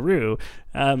made with a roux.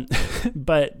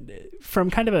 But from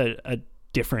kind of a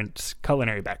different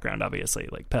culinary background, obviously,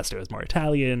 like pesto is more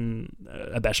Italian,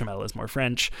 a bechamel is more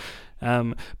French,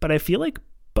 but I feel like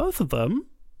both of them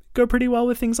go pretty well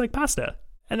with things like pasta,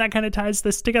 and that kind of ties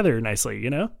this together nicely,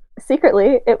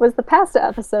 Secretly, it was the pasta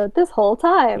episode this whole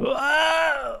time.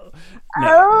 Whoa!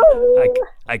 No,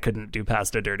 I couldn't do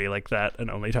pasta dirty like that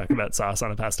and only talk about sauce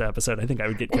on a pasta episode. I think I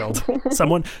would get killed.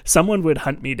 Someone would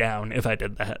hunt me down if I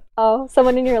did that. Oh,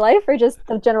 someone in your life or just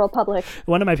the general public?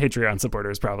 One of my Patreon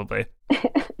supporters, probably.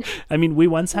 I mean, we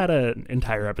once had an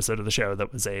entire episode of the show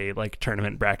that was a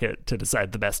tournament bracket to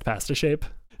decide the best pasta shape.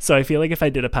 So I feel like if I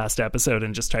did a pasta episode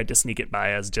and just tried to sneak it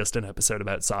by as just an episode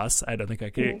about sauce, I don't think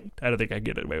I could. I don't think I'd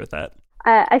get away with that.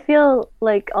 I feel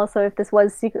like also if this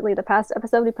was secretly the pasta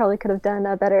episode, we probably could have done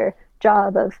a better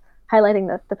job of highlighting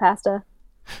the pasta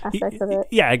aspects of it.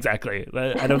 Yeah, exactly.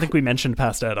 I don't think we mentioned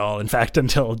pasta at all, in fact,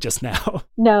 until just now.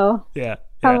 No, Yeah.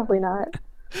 probably not.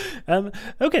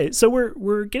 Okay, so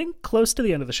we're getting close to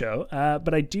the end of the show,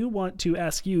 but I do want to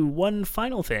ask you one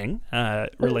final thing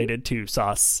related to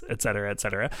sauce, et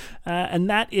cetera, and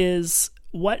that is,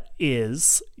 what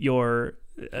is your,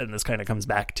 and this kind of comes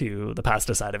back to the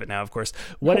pasta side of it now, of course,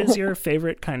 what is your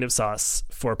favorite kind of sauce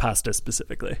for pasta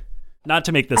specifically? Not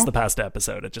to make this the pasta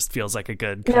episode, it just feels like a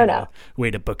good kind of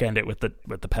way to bookend it with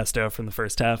the pesto from the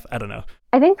first half. I don't know.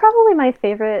 I think probably my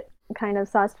favorite kind of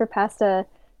sauce for pasta,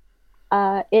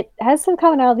 it has some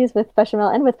commonalities with bechamel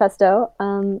and with pesto.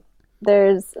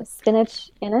 There's spinach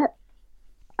in it,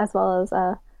 as well as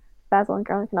basil and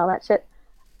garlic and all that shit.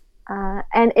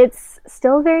 And it's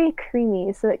still very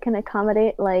creamy, so it can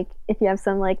accommodate, like, if you have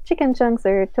some like chicken chunks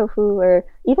or tofu or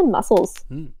even mussels.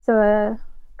 So a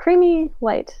creamy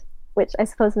white, which I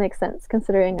suppose makes sense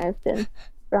considering I've been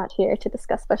brought here to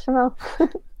discuss bechamel.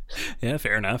 Yeah,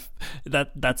 fair enough.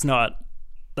 That's not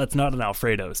an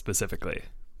Alfredo specifically,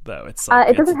 though. It's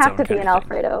it doesn't have to be an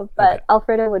Alfredo, but okay.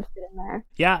 Alfredo would fit in there.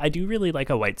 Yeah, I do really like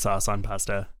a white sauce on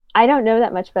pasta. I don't know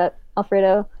that much about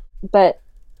Alfredo, but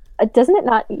doesn't it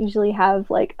not usually have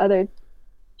like other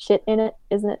shit in it?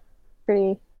 Isn't it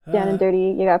pretty down and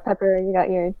dirty? You got pepper, you got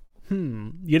your...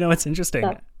 You know, it's interesting.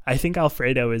 Stuff. I think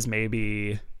Alfredo is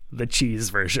maybe the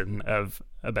cheese version of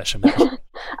a bechamel.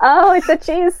 Oh, it's a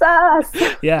cheese sauce.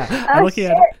 Yeah, I'm looking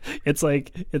at it. It's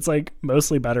like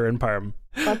mostly butter and parm.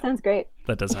 That sounds great.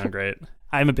 That does sound great.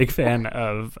 I'm a big fan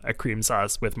of a cream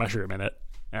sauce with mushroom in it,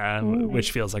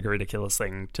 which feels like a ridiculous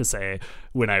thing to say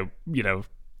when I,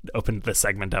 opened this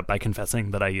segment up by confessing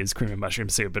that I use cream and mushroom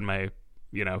soup in my,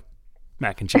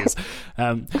 mac and cheese.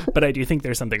 But I do think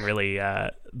there's something really,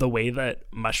 the way that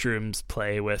mushrooms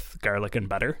play with garlic and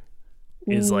butter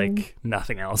is like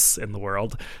nothing else in the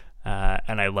world.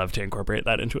 And I love to incorporate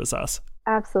that into a sauce.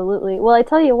 Absolutely. Well, I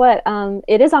tell you what,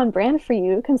 it is on brand for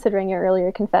you considering your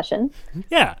earlier confession.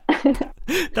 Yeah,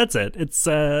 that's it. It's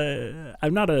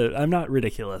I'm not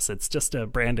ridiculous. It's just a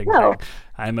branding thing.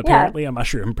 I'm apparently a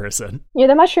mushroom person. You're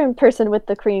the mushroom person with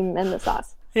the cream and the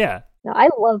sauce. Yeah. No, I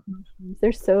love mushrooms.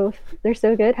 They're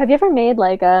so good. Have you ever made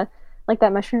like that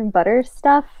mushroom butter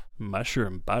stuff?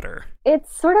 Mushroom butter.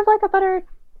 It's sort of like a butter.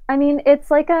 I mean, it's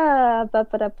like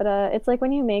it's like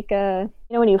when you make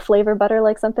when you flavor butter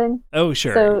like something. Oh,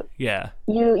 sure. So yeah.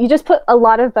 You just put a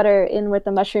lot of butter in with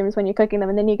the mushrooms when you're cooking them,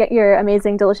 and then you get your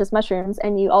amazing, delicious mushrooms,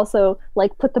 and you also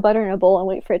like put the butter in a bowl and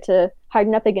wait for it to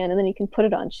harden up again, and then you can put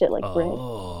it on shit like bread.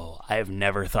 Oh, I have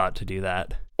never thought to do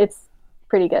that. It's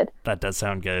pretty good. That does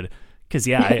sound good. Because,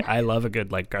 yeah, I love a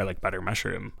good like garlic butter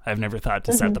mushroom. I've never thought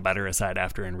to set the butter aside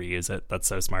after and reuse it. That's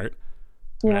so smart.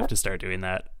 I'm going to have to start doing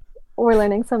that. We're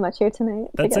learning so much here tonight.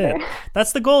 That's together. it.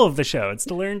 That's the goal of the show. It's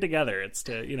to learn together. It's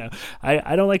to,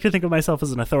 I don't like to think of myself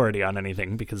as an authority on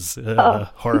anything because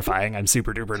horrifying. I'm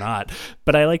super duper not.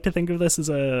 But I like to think of this as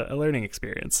a learning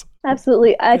experience.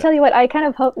 Absolutely. I tell you what, I kind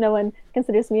of hope no one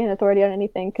considers me an authority on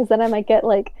anything, because then I might get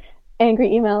like angry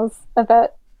emails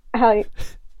about how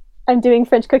I'm doing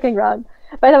French cooking wrong.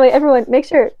 By the way, everyone, make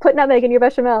sure put nutmeg in your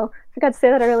bechamel. I forgot to say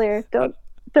that earlier. Don't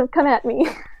come at me.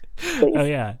 Please. Oh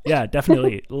yeah,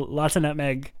 definitely. Lots of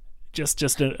nutmeg.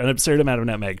 Just an absurd amount of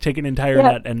nutmeg. Take an entire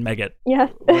nut and meg it. Yeah.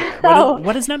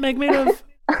 What is nutmeg made of?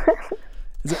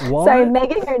 Is it walnut? Sorry,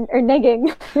 megging or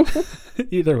negging.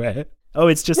 Either way. Oh,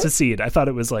 it's just a seed. I thought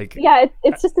it was like... Yeah,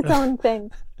 it's just its own thing.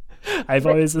 I've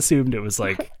always assumed it was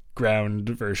like ground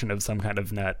version of some kind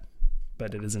of nut,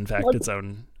 but it is in fact its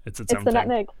own. It's own the thing.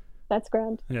 Nutmeg. That's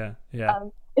ground. Yeah.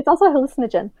 It's also a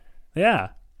hallucinogen. Yeah.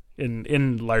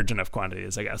 In large enough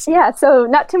quantities, I guess. Yeah, so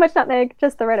not too much nutmeg,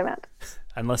 just the right amount.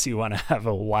 Unless you want to have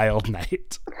a wild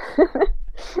night.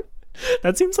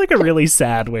 That seems like a really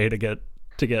sad way to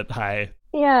get high.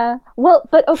 Yeah. Well,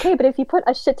 but if you put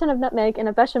a shit ton of nutmeg in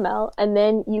a bechamel and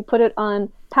then you put it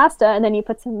on pasta and then you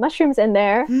put some mushrooms in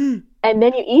there and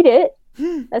then you eat it,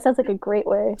 that sounds like a great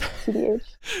way to the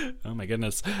age. Oh my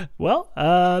goodness. Well,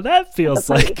 that feels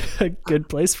like a good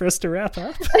place for us to wrap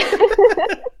up.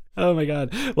 Oh my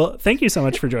God. Well, thank you so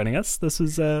much for joining us. This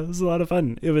was a lot of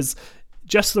fun. It was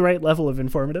just the right level of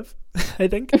informative, I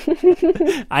think.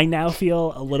 I now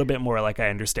feel a little bit more like I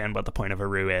understand what the point of a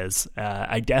roux is.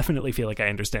 I definitely feel like I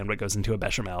understand what goes into a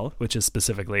bechamel, which is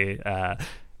specifically a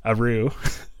roux,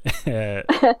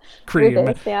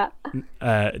 cream,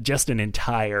 just an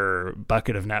entire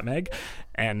bucket of nutmeg,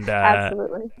 and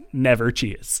absolutely never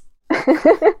cheese.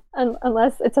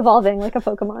 Unless it's evolving like a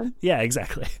Pokemon. Yeah,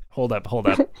 exactly. Hold up.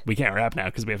 We can't wrap now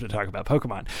because we have to talk about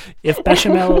Pokemon. If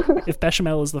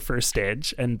bechamel is the first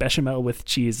stage and bechamel with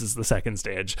cheese is the second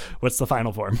stage, what's the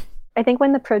final form? I think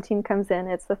when the protein comes in,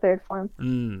 it's the third form.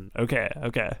 Okay.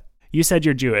 You said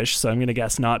you're Jewish, so I'm going to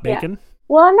guess not Yeah. bacon.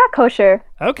 Well, I'm not kosher.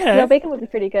 Okay. No, bacon would be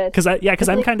pretty good. Because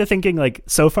I'm kind of thinking like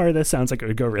so far this sounds like it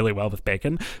would go really well with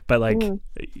bacon, but like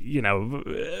you know,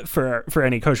 for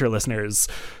any kosher listeners,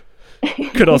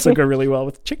 could also go really well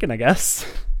with chicken, I guess.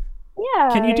 Yeah.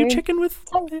 Can you do chicken with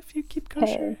some- if you keep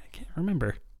kosher? Okay. I can't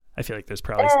remember. I feel like there's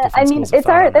probably I different mean, schools of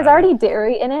thought on there's that. already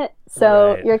dairy in it,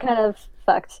 so Right. you're kind of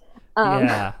fucked.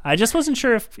 Yeah, I just wasn't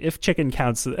sure if chicken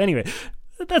counts. Anyway,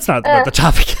 that's not what the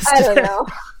topic is. I don't today. know.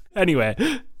 Anyway,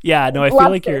 yeah, no, I feel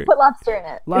Lobster. like you're. Put lobster in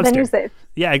it. And then you're Lobster. safe.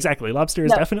 Yeah, exactly. Lobster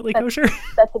is No, definitely that's- kosher.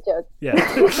 That's a joke. Yeah.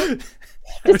 I was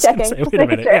gonna checking. say, Just wait a making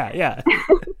minute. sure. Yeah.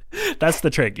 That's the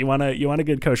trick. You want a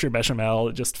good kosher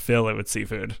bechamel, just fill it with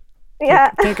seafood.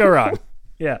 Yeah. Can't go wrong.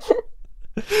 Yeah.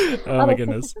 Oh my Other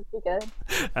goodness. things would be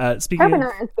good. Speaking of,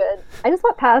 Carbonara is good. I just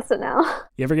want pasta now.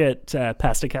 you ever get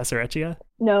pasta cassareccia?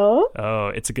 No. Oh,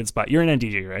 it's a good spot. You're in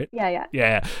NDG, right? Yeah.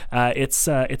 Yeah. It's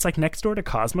like next door to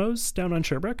Cosmos down on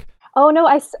Sherbrooke. Oh no,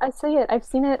 I see it. I've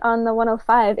seen it on the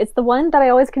 105. It's the one that I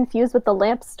always confuse with the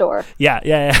lamp store. Yeah,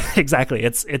 exactly.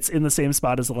 It's in the same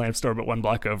spot as the lamp store, but one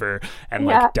block over, and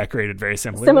Yeah. like decorated very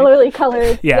similarly. Similarly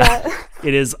colored. Yeah.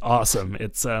 It is awesome.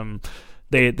 It's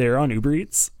they're on Uber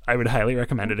Eats. I would highly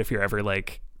recommend it if you're ever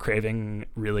like craving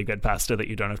really good pasta that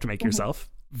you don't have to make yourself.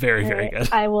 Very, very good.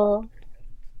 I will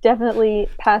definitely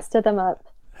pasta them up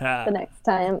Ah, the next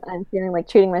time I'm feeling like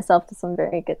treating myself to some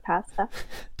very good pasta.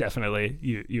 definitely,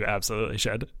 you absolutely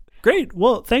should. Great.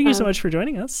 Well, thank you so much for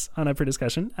joining us on Up for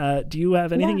Discussion. Do you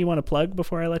have anything you want to plug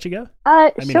before I let you go? mean,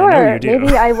 I know Sure. you do.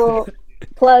 Maybe I will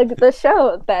plug the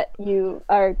show that you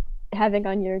are having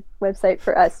on your website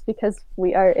for us because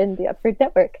we are in the Upford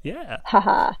Network. Yeah.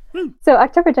 Haha. So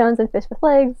October Jones and Fish with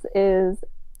Legs is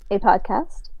a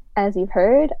podcast, as you've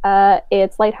heard.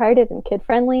 It's lighthearted and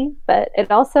kid-friendly, but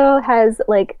it also has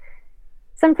like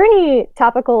some pretty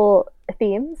topical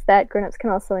themes that grown-ups can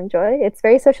also enjoy. It's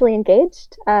very socially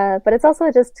engaged, but it's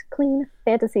also just clean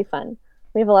fantasy fun.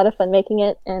 We have a lot of fun making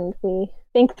it, and we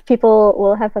think people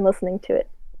will have fun listening to it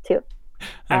too.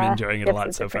 I'm enjoying it a lot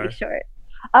Episodes so are pretty far. short.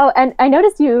 Oh, and I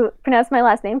noticed you pronounced my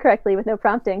last name correctly with no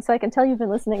prompting, so I can tell you've been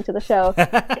listening to the show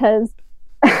because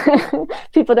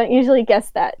people don't usually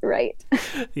guess that right.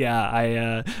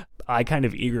 Yeah, I kind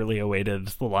of eagerly awaited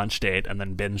the launch date and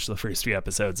then binged the first few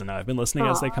episodes, and now I've been listening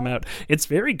as they come out. It's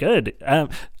very good.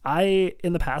 I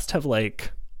in the past have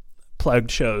like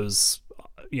plugged shows,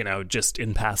 you know, just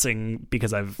in passing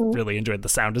because I've really enjoyed the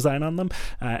sound design on them.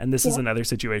 And this is another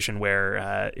situation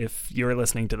where if you're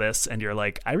listening to this and you're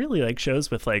like, I really like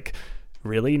shows with like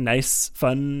really nice,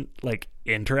 fun, like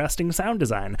interesting sound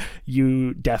design,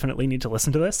 you definitely need to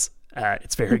listen to this.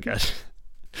 It's very good.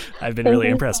 I've been really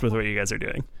you impressed with what you guys are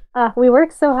doing. We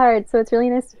work so hard, so it's really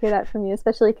nice to hear that from you,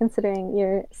 especially considering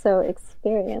you're so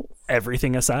experienced.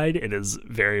 Everything aside, it is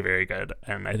very, very good.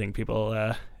 And I think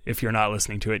people, if you're not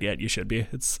listening to it yet, you should be.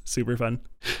 It's super fun.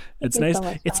 It's you nice. so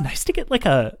much, It's Tom. nice to get like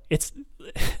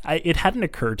it hadn't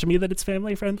occurred to me that it's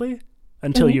family friendly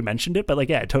until you mentioned it, but like,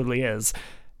 yeah, it totally is.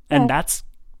 And that's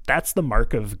the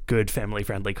mark of good family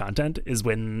friendly content, is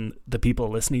when the people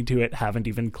listening to it haven't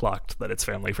even clocked that it's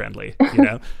family friendly, you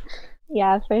know?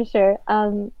 Yeah, for sure.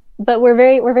 But we're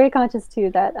very conscious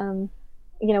too that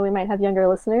you know, we might have younger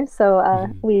listeners, so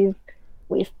we've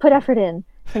put effort in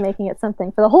to making it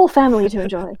something for the whole family to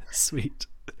enjoy. Sweet.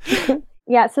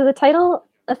 Yeah, so the title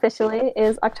officially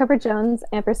is October Jones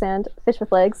 & Fish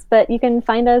with Legs, but you can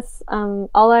find us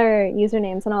all our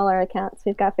usernames on all our accounts.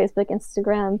 We've got Facebook,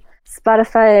 Instagram,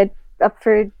 Spotify,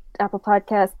 Upford, Apple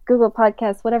Podcasts, Google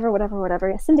Podcasts,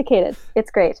 whatever. Syndicated.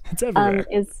 It's great. It's everywhere.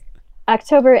 Is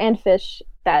October and Fish.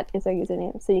 That is our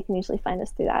username, so you can usually find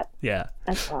us through that Yeah.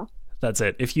 as well. That's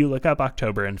it. If you look up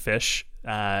October and Fish,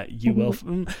 you will.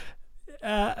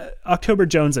 October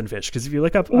Jones and Fish, because if you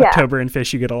look up October and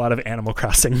Fish, you get a lot of Animal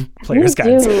Crossing players' We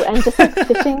guides. do, and just like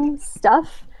fishing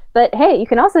stuff. But hey, you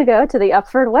can also go to the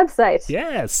Upford website.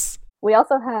 Yes. We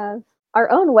also have our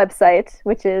own website,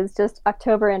 which is just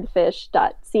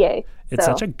octoberandfish.ca. It's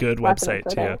So, such a good lots of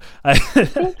website info too.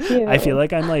 Thank you. I feel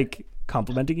like I'm like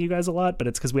complimenting you guys a lot, but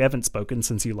it's because we haven't spoken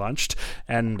since you launched,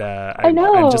 and I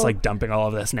know. I'm just like dumping all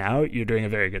of this now. You're doing a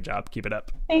very good job. Keep it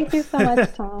up. Thank you so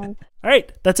much, Tom. All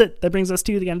right, that's it. That brings us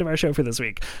to the end of our show for this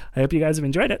week. I hope you guys have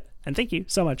enjoyed it, and thank you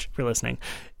so much for listening.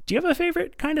 Do you have a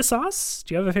favorite kind of sauce?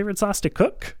 Do you have a favorite sauce to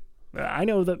cook? I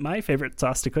know that my favorite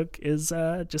sauce to cook is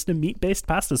just a meat-based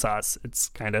pasta sauce. It's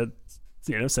kind of,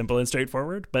 simple and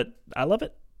straightforward, but I love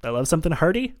it. I love something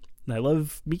hearty, and I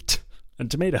love meat and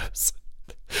tomatoes.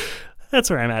 That's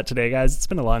where I'm at today, guys. It's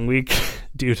been a long week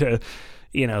due to,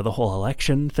 the whole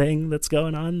election thing that's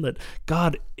going on. That,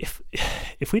 God, if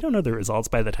we don't know the results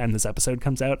by the time this episode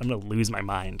comes out, I'm going to lose my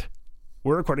mind.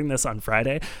 We're recording this on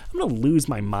Friday. I'm going to lose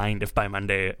my mind if by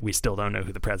Monday we still don't know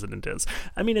who the president is.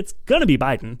 I mean, it's going to be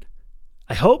Biden.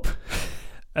 I hope.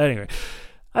 Anyway,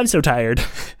 I'm so tired.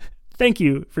 Thank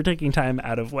you for taking time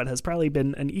out of what has probably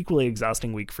been an equally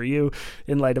exhausting week for you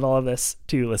in light of all of this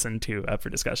to listen to Up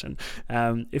for Discussion.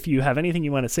 If you have anything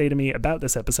you want to say to me about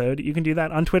this episode, you can do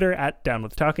that on Twitter at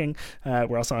DownWithTalking.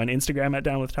 We're also on Instagram at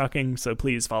DownWithTalking, so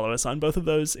please follow us on both of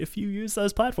those if you use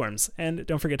those platforms. And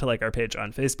don't forget to like our page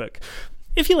on Facebook.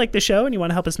 If you like the show and you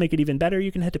want to help us make it even better,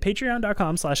 you can head to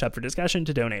patreon.com/upfordiscussion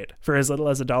to donate. For as little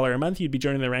as $1 a month, you'd be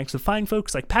joining the ranks of fine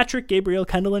folks like Patrick, Gabriel,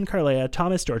 Kendall, and Carlea,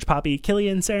 Thomas, George Poppy,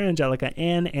 Killian, Sarah, Angelica,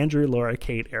 Anne, Andrew, Laura,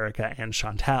 Kate, Erica, and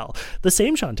Chantal. The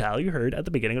same Chantal you heard at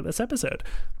the beginning of this episode.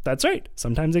 That's right,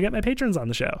 sometimes I get my patrons on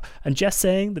the show. I'm just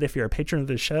saying that if you're a patron of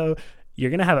this show, you're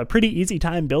going to have a pretty easy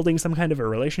time building some kind of a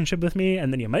relationship with me,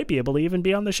 and then you might be able to even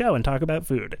be on the show and talk about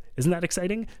food. Isn't that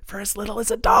exciting? For as little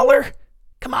as $1?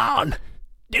 Come on!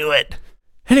 Do it.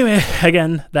 Anyway,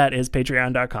 again, that is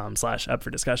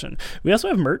patreon.com/upfordiscussion. We also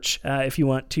have merch. If you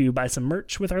want to buy some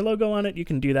merch with our logo on it, you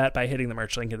can do that by hitting the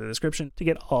merch link in the description to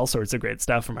get all sorts of great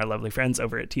stuff from our lovely friends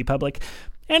over at TeePublic.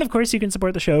 And of course, you can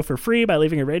support the show for free by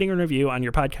leaving a rating and review on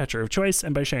your podcatcher of choice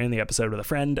and by sharing the episode with a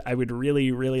friend. I would really,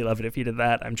 really love it if you did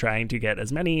that. I'm trying to get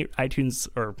as many iTunes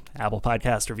or Apple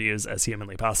Podcast reviews as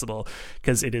humanly possible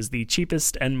because it is the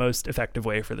cheapest and most effective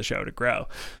way for the show to grow.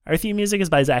 Our theme music is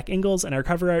by Zach Ingalls and our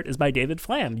cover art is by David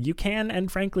Flam. You can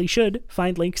and frankly should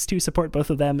find links to support both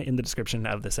of them in the description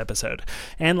of this episode.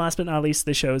 And last but not least,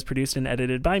 the show is produced and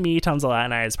edited by me, Tom Zala,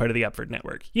 and I as part of the Upford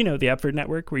Network. You know the Upford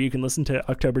Network, where you can listen to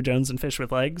October Jones and Fish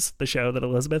with Legs, the show that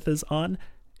Elizabeth is on.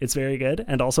 It's very good,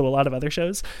 and also a lot of other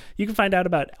shows. You can find out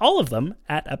about all of them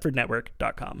at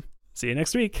upfordnetwork.com. See you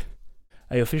next week.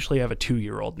 I officially have a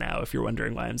 2-year-old now, if you're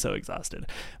wondering why I'm so exhausted.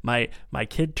 My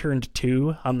kid turned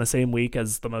 2 on the same week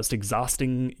as the most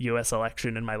exhausting U.S.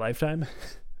 election in my lifetime.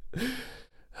 Oh,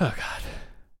 God.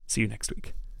 See you next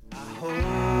week. I hope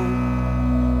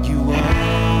you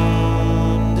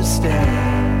understand.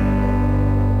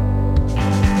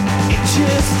 It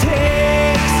just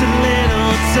takes a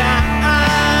little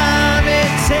time.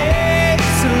 It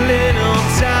takes a little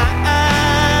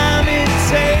time. It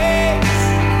takes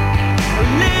a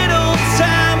little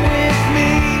time with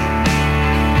me.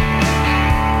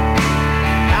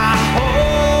 I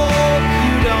hope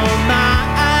you don't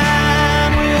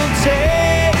mind. We'll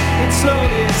take it slow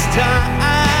this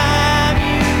time.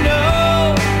 You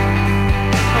know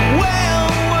I'm well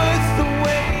worth the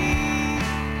wait.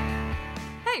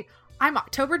 Hey, I'm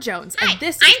October Jones, Hi, and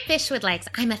this I'm is... Fish with Legs.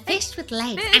 I'm a fish with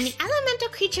legs. Fish. I'm an elemental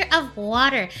creature of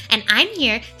water, and I'm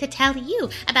here to tell you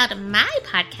about my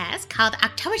podcast called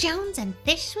October Jones and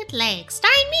Fish with Legs,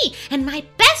 starring me and my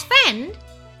best friend.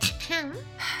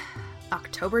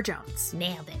 October Jones.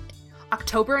 Nailed it.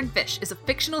 October and Fish is a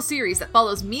fictional series that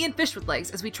follows me and Fish with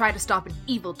Legs as we try to stop an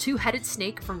evil two-headed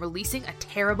snake from releasing a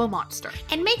terrible monster.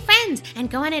 And make friends, and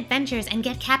go on adventures, and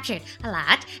get captured a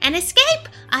lot, and escape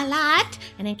a lot,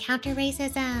 and encounter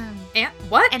racism. And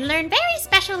what? And learn very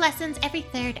special lessons every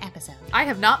third episode. I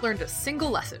have not learned a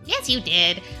single lesson. Yes, you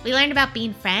did. We learned about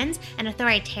being friends, and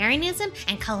authoritarianism,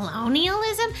 and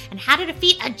colonialism, and how to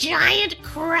defeat a giant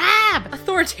crab.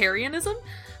 Authoritarianism?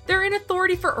 They're in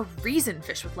authority for a reason,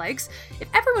 Fish with Legs. If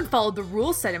everyone followed the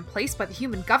rules set in place by the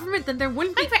human government, then there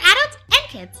wouldn't be... Fun for adults and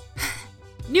kids.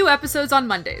 New episodes on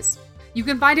Mondays. You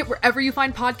can find it wherever you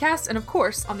find podcasts, and of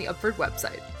course, on the Upford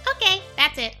website. Okay,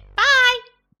 that's it. Bye!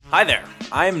 Hi there,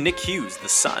 I'm Nick Hughes, the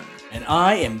son. And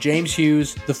I am James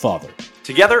Hughes, the father.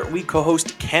 Together, we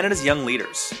co-host Canada's Young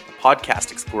Leaders, a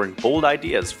podcast exploring bold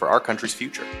ideas for our country's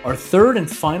future. Our third and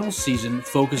final season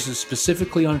focuses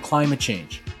specifically on climate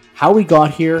change, how we got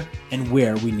here, and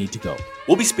where we need to go.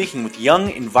 We'll be speaking with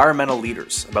young environmental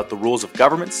leaders about the roles of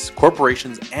governments,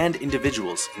 corporations, and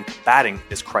individuals in combating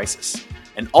this crisis,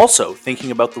 and also thinking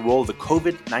about the role of the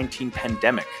COVID-19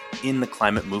 pandemic in the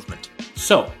climate movement.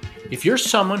 So, if you're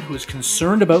someone who is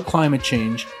concerned about climate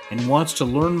change and wants to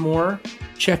learn more,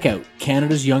 check out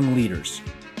Canada's Young Leaders,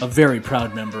 a very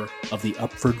proud member of the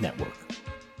Upford Network.